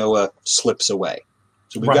to it that Noah slips away.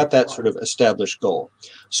 So we've got that sort of established goal.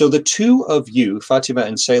 So the two of you, Fatima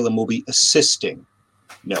and Salem, will be assisting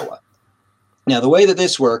Noah. Now, the way that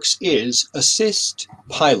this works is assist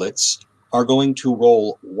pilots are going to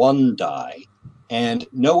roll one die, and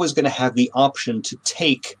Noah's going to have the option to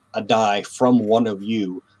take a die from one of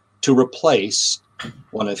you to replace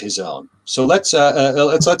one of his own. So let's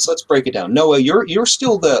break it down. Noah, you're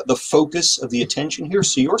still the focus of the attention here,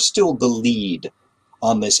 so you're still the lead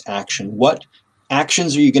on this action. What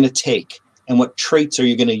actions are you going to take, and what traits are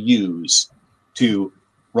you going to use to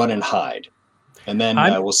run and hide? And then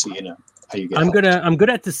we'll see how you get. I'm good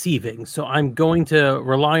at deceiving, so I'm going to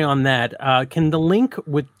rely on that. Can the link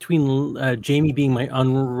between Jamie being my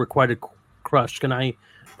unrequited crush, can I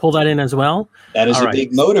pull that in as well? That is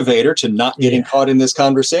big motivator to not getting caught in this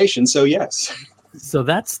conversation. So yes. So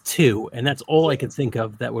that's 2, and that's all I could think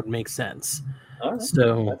of that would make sense. All right.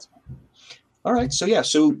 So. All right. So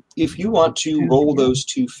so if you want to roll those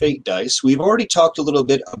 2 fate dice, we've already talked a little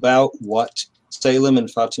bit about what Salem and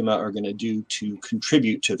Fatima are going to do to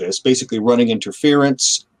contribute to this, basically running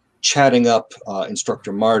interference, chatting up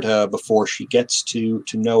Instructor Marta before she gets to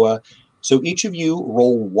Noah. So each of you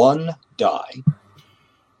roll 1 die.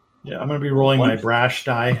 Yeah, I'm going to be rolling my brash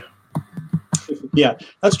die. Yeah,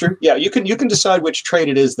 that's true. Yeah, you can decide which trait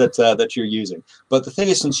it is that you're using. But the thing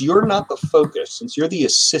is, since you're not the focus, since you're the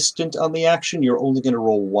assistant on the action, you're only going to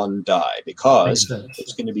roll 1 die, because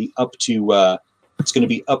it's going to be up to.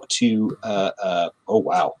 Oh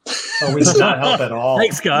wow! Oh, we did not help at all.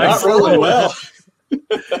 Thanks, guys. Not rolling well.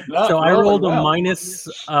 So I rolled a minus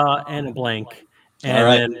and a blank,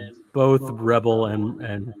 and then both Rebel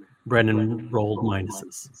and Brennan rolled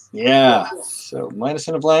minuses. Yeah. So minus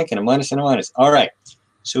and a blank and a minus and a minus. All right.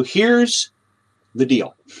 So here's the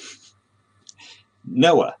deal.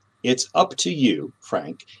 Noah, it's up to you,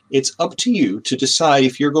 Frank. It's up to you to decide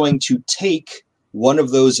if you're going to take one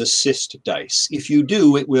of those assist dice. If you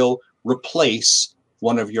do, it will replace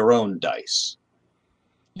one of your own dice.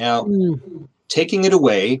 Now, taking it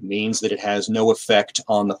away means that it has no effect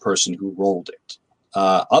on the person who rolled it.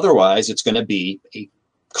 Otherwise, it's going to be a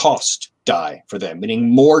cost die for them, meaning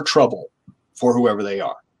more trouble for whoever they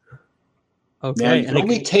are. Okay. Now,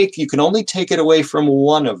 you can only take it away from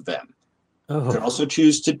one of them. Oh. You can also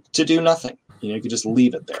choose to do nothing. You can just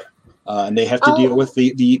leave it there, and they have to deal with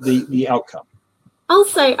the outcome. I'll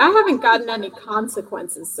say I haven't gotten any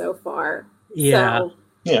consequences so far. Yeah. So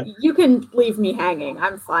Yeah. You can leave me hanging.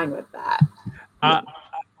 I'm fine with that.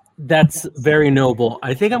 That's very noble.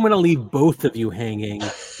 I think I'm going to leave both of you hanging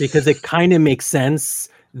because it kind of makes sense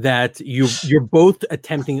that you're both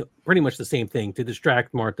attempting pretty much the same thing to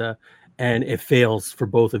distract Martha, and it fails for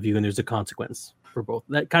both of you, and there's a consequence for both.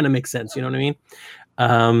 That kind of makes sense. You know what I mean?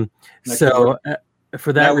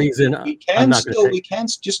 For that reason, we I'm can not still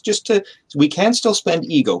we can still spend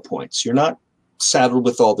ego points. You're not saddled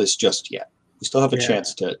with all this just yet. You still have a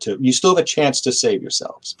chance to you still have a chance to save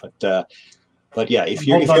yourselves. But yeah, if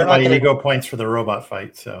you're not going going ego points for the robot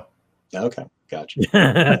fight, so okay, gotcha.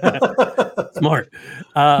 Smart.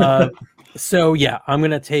 So yeah, I'm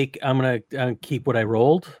gonna keep what I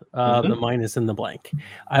rolled, the minus and the blank.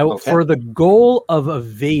 For the goal of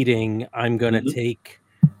evading, I'm gonna take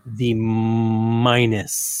the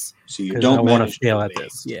minus. So you don't want to fail at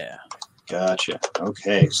this. Yeah. Gotcha.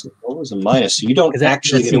 Okay. So what was a minus? So you don't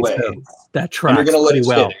actually get away. That tracks you're going to let it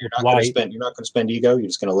well. You're not going to spend ego. You're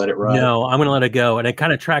just going to let it ride. No, I'm going to let it go, and it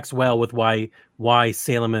kind of tracks well with why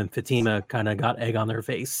Salem and Fatima kind of got egg on their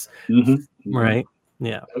face. Right?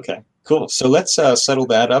 Yeah. Okay. Cool. So let's settle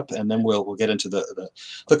that up, and then we'll get into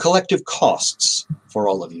the collective costs for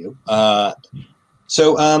all of you. As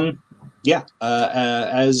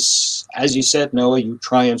you said, Noah, you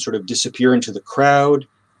try and sort of disappear into the crowd.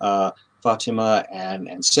 Fatima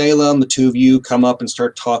and Salem, the two of you come up and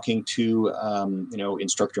start talking to,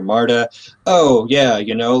 Instructor Marta. Oh, yeah,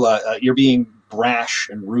 you're being brash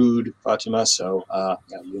and rude, Fatima. So,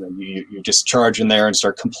 you just charge in there and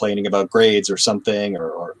start complaining about grades or something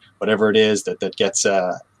or whatever it is that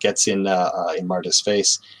gets in Marta's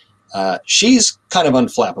face. She's kind of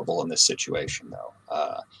unflappable in this situation, though.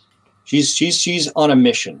 She's on a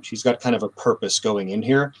mission. She's got kind of a purpose going in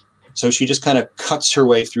here. So she just kind of cuts her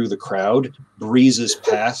way through the crowd, breezes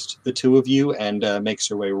past the two of you, and makes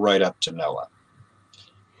her way right up to Noah.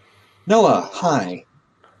 Noah, hi.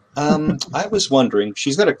 I was wondering,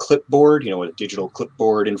 she's got a clipboard, a digital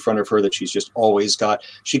clipboard in front of her that she's just always got.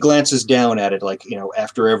 She glances down at it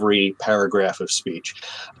after every paragraph of speech.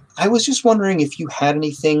 I was just wondering if you had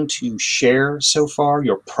anything to share so far,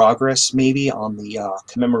 your progress maybe on the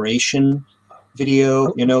commemoration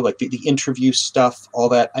video, like the interview stuff, all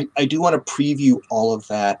that. I do want to preview all of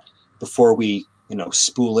that before we,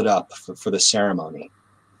 spool it up for the ceremony.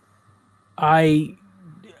 I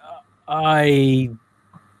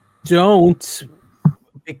don't,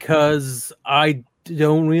 because I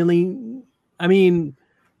don't really,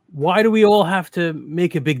 why do we all have to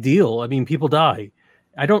make a big deal? People die.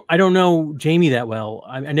 I don't know Jamie that well.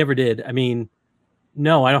 I never did.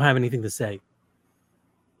 No, I don't have anything to say.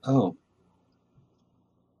 Oh.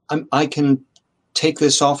 I can take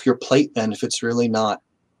this off your plate then if it's really not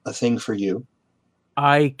a thing for you.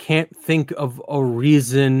 I can't think of a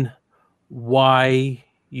reason why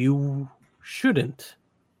you shouldn't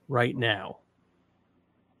right now.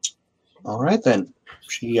 All right, then.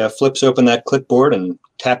 She flips open that clipboard and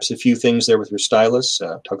taps a few things there with her stylus,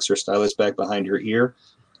 tucks her stylus back behind her ear,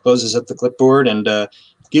 closes up the clipboard, and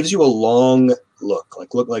gives you a long look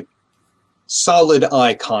like solid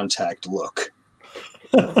eye contact look.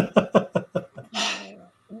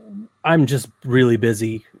 I'm just really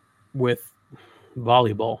busy with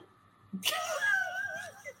volleyball.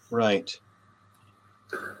 Right.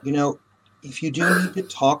 If you do need to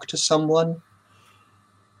talk to someone,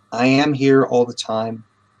 I am here all the time.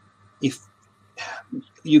 If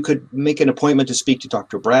you could make an appointment to speak to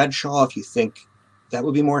Dr. Bradshaw, if you think that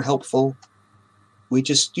would be more helpful. We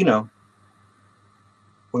just, we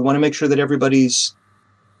want to make sure that everybody's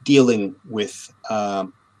dealing with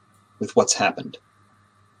what's happened.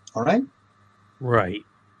 All right? Right.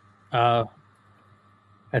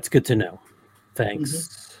 That's good to know.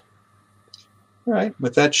 Thanks. All right.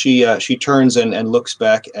 With that, she turns and looks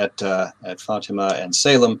back at Fatima and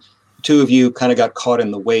Salem. The two of you kind of got caught in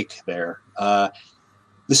the wake there.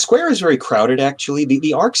 The square is very crowded, actually.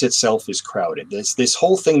 The Arks itself is crowded. This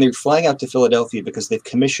whole thing, they're flying out to Philadelphia because they've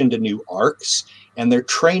commissioned a new Arks, and they're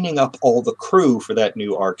training up all the crew for that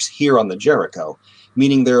new Arks here on the Jericho,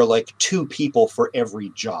 meaning there are like 2 people for every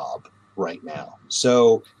job right now.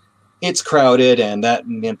 So it's crowded, and that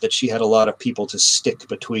meant that she had a lot of people to stick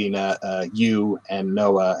between you and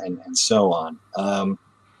Noah and so on.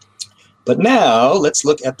 But now let's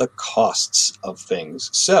look at the costs of things.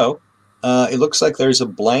 So it looks like there's a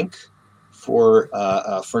blank for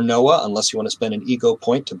Noah, unless you want to spend an ego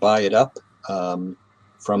point to buy it up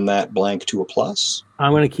from that blank to a plus.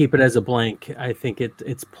 I'm going to keep it as a blank. I think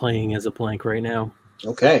it's playing as a blank right now.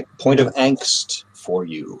 Okay. Point of angst for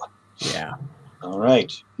you. Yeah. All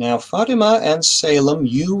right. Now, Fatima and Salem,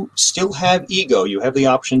 you still have ego. You have the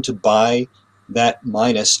option to buy that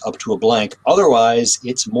minus up to a blank. Otherwise,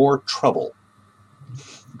 it's more trouble.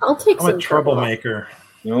 I'll take I'm some a troublemaker.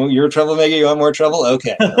 You know, you're a troublemaker. You want more trouble?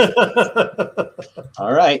 Okay.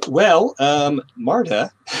 All right. Well,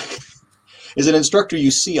 Marta is an instructor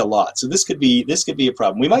you see a lot, so this could be a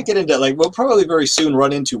problem. We might get into we'll probably very soon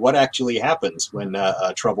run into what actually happens when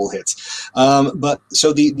trouble hits. But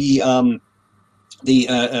so the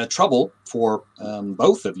trouble for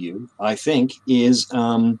both of you, I think, is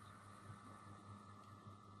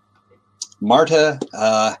Marta.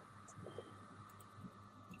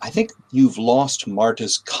 I think you've lost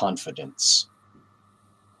Marta's confidence.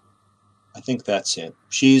 I think that's it.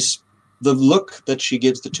 The look that she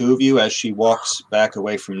gives the two of you as she walks back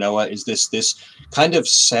away from Noah is this kind of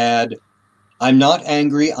sad, I'm not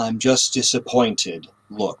angry, I'm just disappointed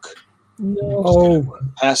look. No.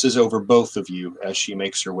 Passes over both of you as she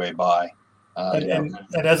makes her way by. And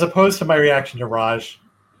as opposed to my reaction to Raj,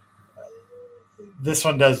 this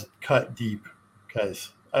one does cut deep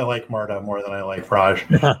because I like Marta more than I like Raj.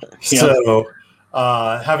 So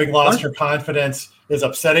having lost her confidence is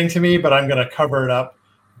upsetting to me, but I'm going to cover it up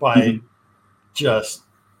by just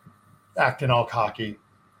acting all cocky.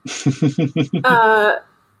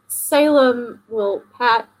 Salem will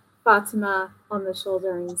pat Fatima on the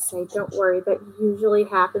shoulder and say, don't worry, that usually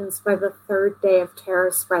happens by the third day of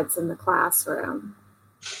terror spreads in the classroom.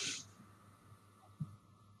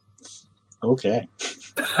 Okay.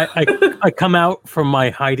 I come out from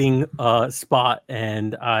my hiding spot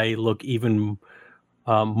and I look even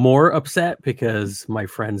more upset because my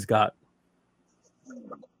friends got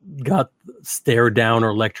stared down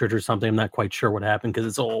or lectured or something. I'm not quite sure what happened because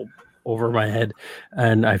it's all over my head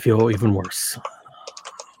and I feel even worse.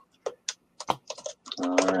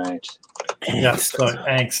 All right. Yes,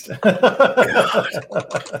 angst.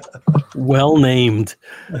 Well named.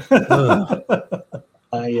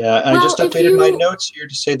 I just updated my notes here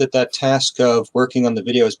to say that task of working on the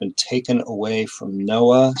video has been taken away from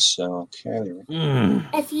Noah. So, okay.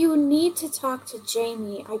 If you need to talk to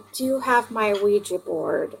Jamie, I do have my Ouija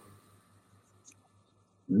board.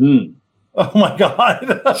 Oh my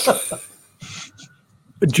God.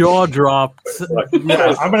 Jaw dropped.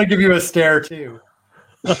 Yeah, I'm going to give you a stare too.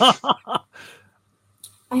 I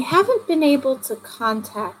haven't been able to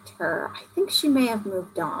contact her. I think she may have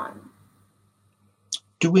moved on.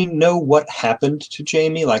 Do we know what happened to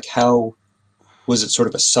Jamie? Like, how was it? Sort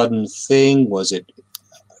of a sudden thing? Was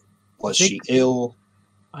she ill?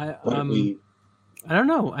 I don't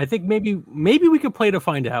know. I think maybe we could play to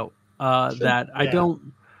find out. That I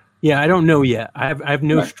don't. Yeah, I don't know yet. I have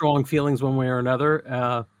no strong feelings one way or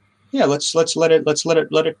another. Yeah, let's let it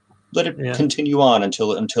continue on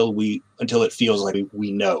until it feels like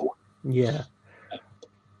we know. Yeah.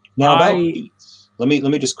 Now about beats. Let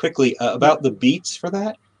me just quickly about the beats for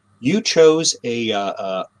that. You chose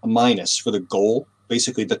a minus for the goal.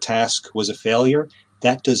 Basically, the task was a failure.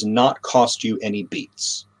 That does not cost you any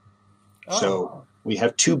beats. So we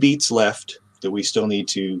have 2 beats left that we still need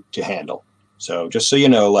to handle. So just so you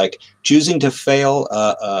know, like choosing to fail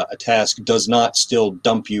a task does not still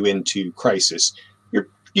dump you into crisis.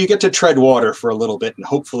 You get to tread water for a little bit and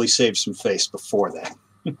hopefully save some face before that.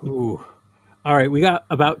 Ooh. All right, we got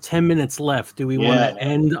about 10 minutes left. Do we want to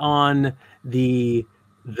end on the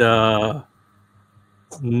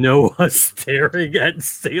Noah staring at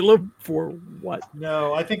Salem for what?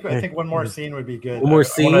 No, I think one more scene would be good. One more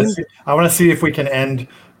scene? I want to see if we can end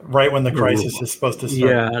right when the crisis is supposed to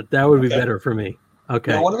start. Yeah, that would be better for me.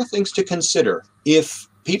 Okay. Now, one of the things to consider, if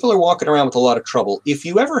people are walking around with a lot of trouble, if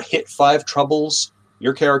you ever hit 5 troubles,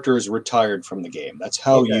 your character is retired from the game. That's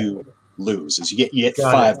how you lose, is you get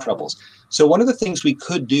 5 troubles. So one of the things we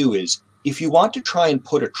could do is, if you want to try and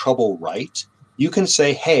put a trouble right, you can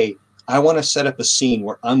say, hey, I want to set up a scene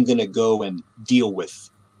where I'm going to go and deal with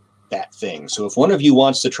that thing. So if one of you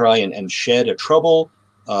wants to try and shed a trouble,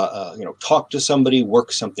 talk to somebody,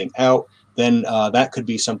 work something out, then that could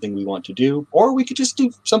be something we want to do. Or we could just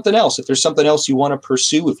do something else. If there's something else you want to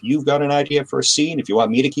pursue, if you've got an idea for a scene, if you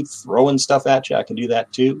want me to keep throwing stuff at you, I can do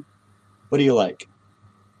that too. What do you like?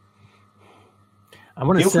 I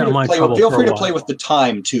want to set my trouble. Feel free to play with the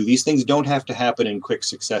time too. These things don't have to happen in quick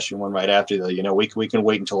succession, one right after the. We can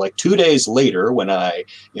wait until like 2 days later when I,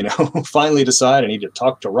 finally decide I need to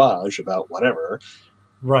talk to Raj about whatever.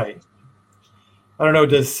 Right. I don't know.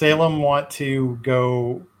 Does Salem want to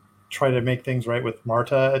go try to make things right with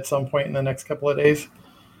Marta at some point in the next couple of days?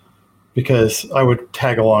 Because I would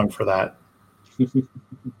tag along for that.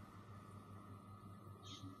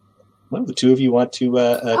 Well, the two of you want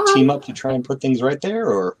to team up to try and put things right there,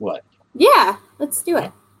 or what? Yeah, let's do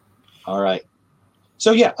it. All right.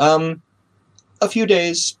 So yeah, a few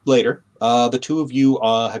days later, The two of you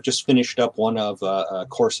have just finished up one of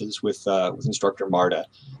courses with instructor Marta.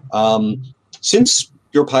 Since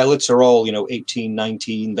your pilots are all, 18,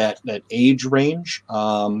 19, that age range,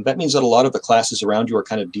 that means that a lot of the classes around you are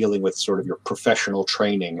kind of dealing with sort of your professional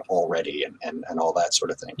training already and all that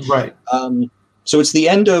sort of thing. Right. So it's the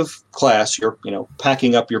end of class. You're,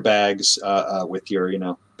 packing up your bags with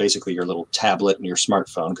your, basically your little tablet and your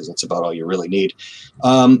smartphone, because that's about all you really need.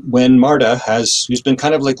 When Marta who's been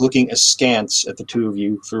kind of like looking askance at the two of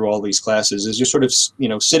you through all these classes, is you're sort of,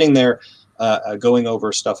 sitting there going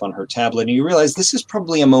over stuff on her tablet, and you realize this is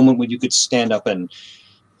probably a moment when you could stand up and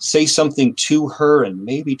say something to her and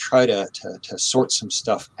maybe try to sort some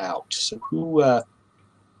stuff out. So who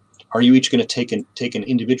are you each going to take an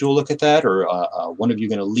individual look at that, or one of you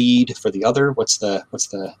going to lead for the other? What's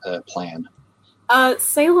the plan?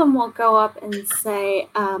 Salem will go up and say,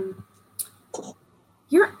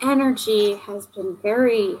 your energy has been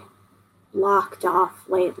very locked off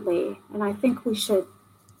lately, and I think we should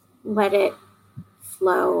let it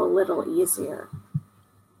flow a little easier.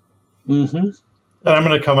 Mm-hmm. And I'm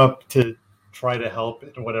going to come up to try to help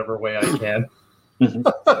in whatever way I can. Mm-hmm.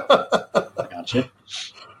 Gotcha.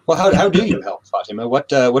 Well, how do you help, Fatima? What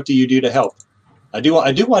do you do to help? I do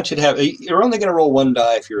want you to have. You're only going to roll one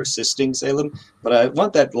die if you're assisting, Salem, but I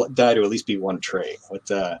want that die to at least be one trait.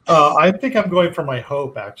 I think I'm going for my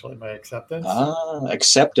hope, actually, my acceptance.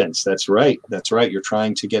 Acceptance. That's right. You're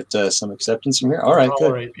trying to get some acceptance from here. All right,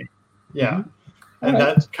 tolerate good. Me. Yeah, Mm-hmm. And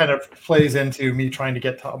right. That kind of plays into me trying to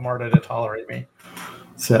get Marta to tolerate me.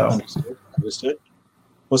 So understood.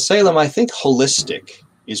 Well, Salem, I think holistic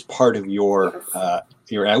is part of your.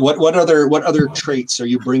 What other traits are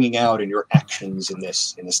you bringing out in your actions in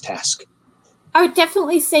this task? I would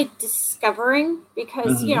definitely say discovering,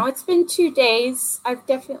 because Mm-hmm. It's been 2 days. I've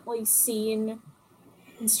definitely seen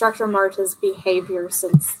Instructor Marta's behavior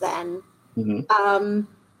since then. Mm-hmm.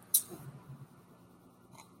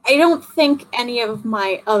 I don't think any of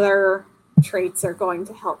my other traits are going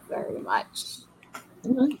to help very much.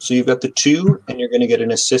 All right. So you've got the 2, and you're going to get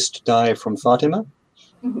an assist die from Fatima.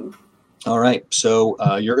 Mm-hmm. All right, so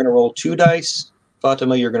you're going to roll 2 dice.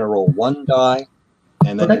 Fatima, you're going to roll 1 die,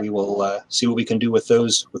 and then we will see what we can do with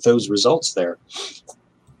those results there.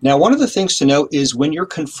 Now, one of the things to note is when you're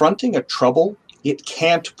confronting a trouble, it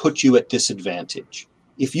can't put you at disadvantage.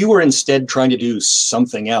 If you were instead trying to do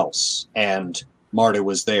something else and Marta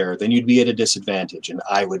was there, then you'd be at a disadvantage, and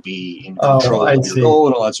I would be in control of your goal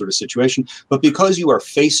and all that sort of situation. But because you are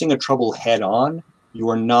facing a trouble head on, you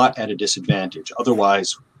are not at a disadvantage.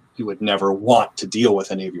 Otherwise, you would never want to deal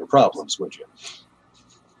with any of your problems, would you?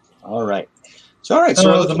 All right. So that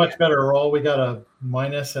was a much better roll. We got a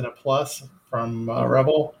minus and a plus from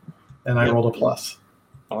Rebel, and I rolled a plus.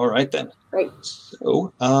 All right, then. Right.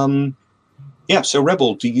 So, so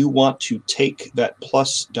Rebel, do you want to take that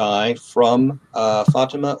plus die from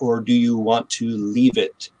Fatima, or do you want to leave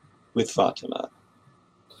it with Fatima?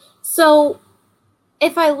 So,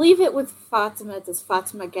 if I leave it with Fatima, does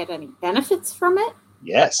Fatima get any benefits from it?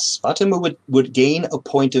 Yes, Fatima would gain a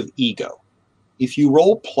point of ego. If you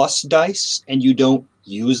roll plus dice and you don't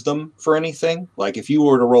use them for anything, like if you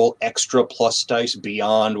were to roll extra plus dice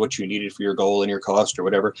beyond what you needed for your goal and your cost or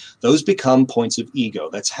whatever, those become points of ego.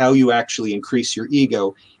 That's how you actually increase your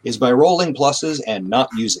ego, is by rolling pluses and not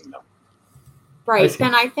using them. Right,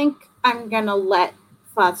 then I think I'm going to let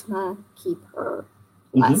Fatima keep her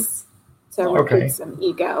plus to recruit some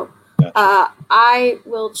ego. Gotcha. I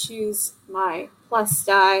will choose my plus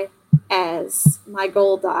die as my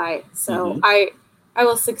goal die. So I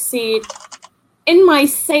will succeed in my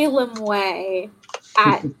Salem way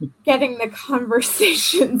at getting the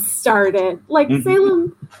conversation started. Like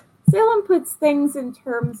Salem puts things in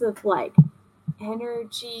terms of like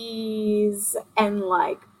energies and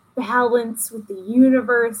like balance with the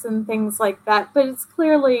universe and things like that. But it's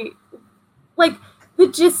clearly like the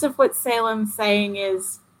gist of what Salem's saying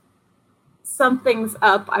is something's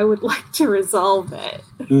up. I would like to resolve it.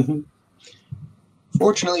 Mm-hmm.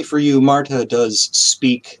 Fortunately for you, Marta does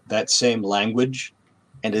speak that same language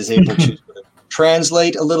and is able to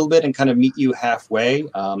translate a little bit and kind of meet you halfway.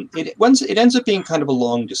 It ends up being kind of a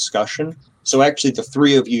long discussion. So actually the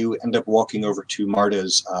 3 of you end up walking over to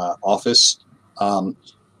Marta's office,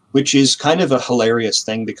 which is kind of a hilarious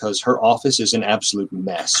thing because her office is an absolute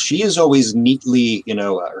mess. She is always neatly,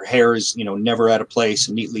 her hair is, never out of place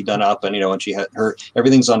and neatly done up, and and she had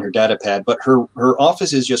everything's on her data pad. But her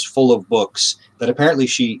office is just full of books that apparently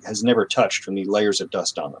she has never touched from the layers of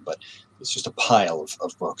dust on them. But it's just a pile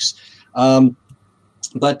of books.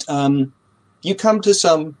 But you come to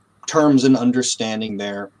some terms and understanding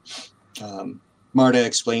there. Marta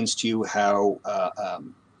explains to you how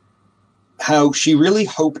how she really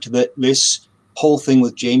hoped that this whole thing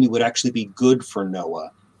with Jamie would actually be good for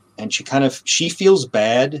Noah. And she feels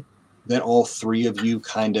bad that all three of you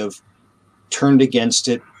kind of turned against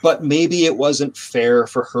it, but maybe it wasn't fair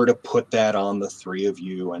for her to put that on the three of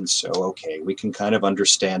you. And so, okay, we can kind of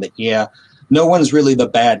understand that, yeah, no one's really the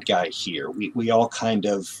bad guy here. We all kind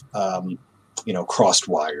of, crossed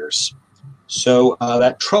wires. So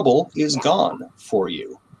that trouble is gone for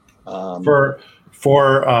you. For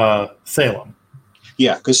Salem.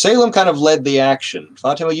 Yeah, because Salem kind of led the action.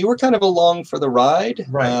 Fatima, you were kind of along for the ride.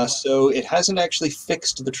 Right. So it hasn't actually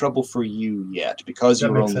fixed the trouble for you yet because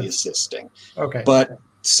you were only assisting. Okay. But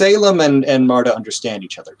Salem and Marta understand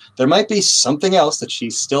each other. There might be something else that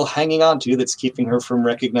she's still hanging on to that's keeping her from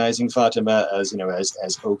recognizing Fatima as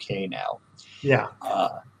okay now. Yeah.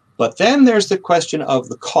 But then there's the question of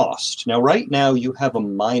the cost. Now, right now, you have a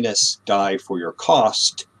minus die for your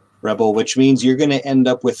cost, Rebel, which means you're going to end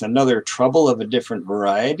up with another trouble of a different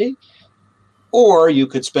variety. Or you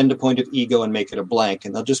could spend a point of ego and make it a blank,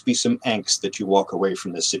 and there'll just be some angst that you walk away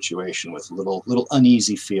from this situation with a little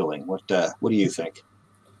uneasy feeling. What do you think?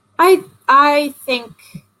 I think,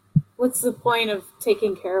 what's the point of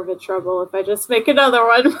taking care of a trouble if I just make another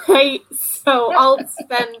one, right? So I'll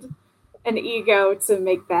spend an ego to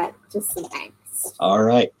make that just some angst. All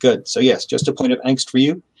right, good. So yes, just a point of angst for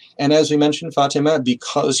you. And as we mentioned, Fatima,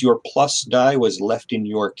 because your plus die was left in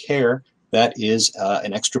your care, that is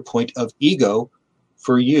an extra point of ego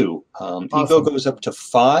for you. Awesome. Ego goes up to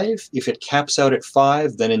 5. If it caps out at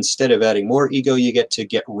 5, then instead of adding more ego, you get to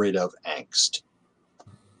get rid of angst.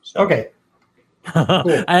 So. Okay.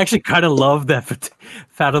 Cool. I actually kind of love that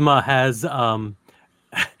Fatima has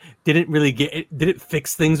didn't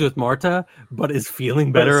fix things with Marta, but is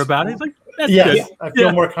feeling better about it. It's like, that's good. I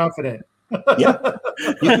feel more confident. Yeah,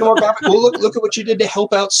 you feel more confident. Well, look at what you did to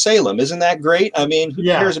help out Salem. Isn't that great? I mean, who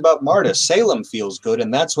cares about Marta? Salem feels good,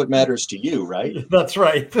 and that's what matters to you, right? That's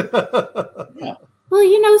right. Yeah.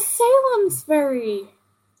 Well, Salem's very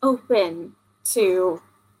open to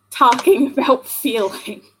talking about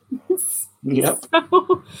feelings. Yep.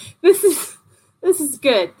 So this is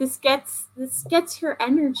good. This gets your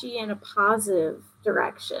energy in a positive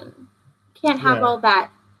direction. Can't have all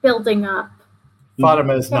that building up.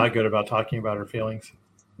 Fatima is not good about talking about her feelings.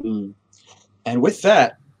 Mm. And with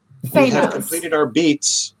that, we have completed our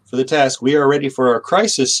beats for the task. We are ready for our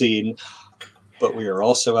crisis scene, but we are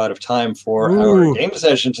also out of time for our game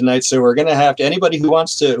session tonight. So we're going to have to, anybody who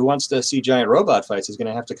wants to see giant robot fights is going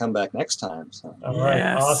to have to come back next time. So. All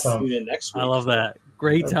right, awesome. Tune in next week. I love that.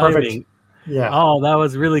 Great timing. Perfect. Yeah. Oh, that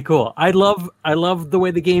was really cool. I love the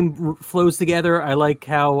way the game flows together. I like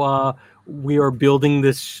how we are building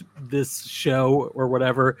this show or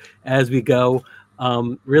whatever as we go.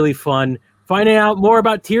 Really fun. Finding out more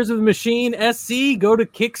about Tears of the Machine SC, go to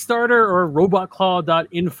Kickstarter or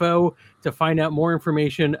robotclaw.info to find out more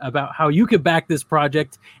information about how you could back this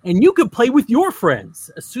project, and you could play with your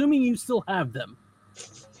friends, assuming you still have them.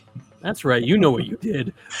 That's right. You know what you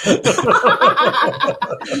did.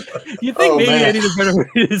 You think maybe I need a better way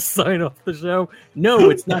to sign off the show? No,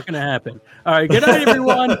 it's not going to happen. All right. Good night,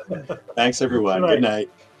 everyone. Thanks, everyone. Good night.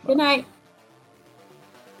 Good night.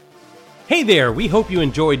 Hey there. We hope you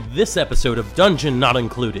enjoyed this episode of Dungeon Not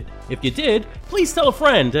Included. If you did, please tell a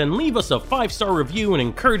friend and leave us a 5-star review and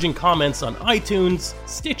encouraging comments on iTunes,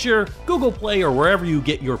 Stitcher, Google Play, or wherever you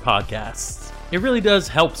get your podcasts. It really does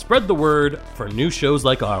help spread the word for new shows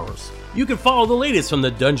like ours. You can follow the latest from the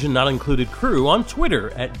Dungeon Not Included crew on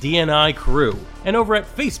Twitter at DNI Crew, and over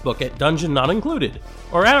at Facebook at Dungeon Not Included,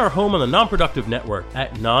 or at our home on the Non-Productive Network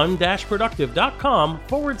at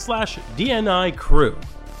non-productive.com/DNI Crew,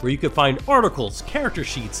 where you can find articles, character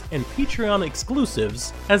sheets, and Patreon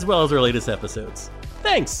exclusives, as well as our latest episodes.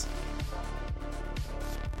 Thanks!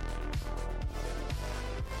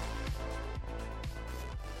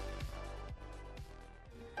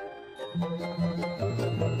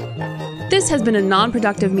 This has been a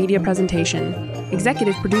non-productive media presentation.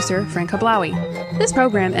 Executive producer Frank Hablawi. This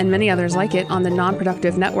program and many others like it on the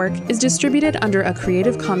Non-Productive Network is distributed under a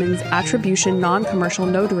Creative Commons Attribution Non-Commercial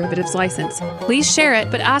No Derivatives license. Please share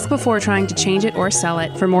it, but ask before trying to change it or sell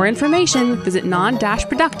it. For more information, visit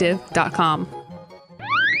non-productive.com.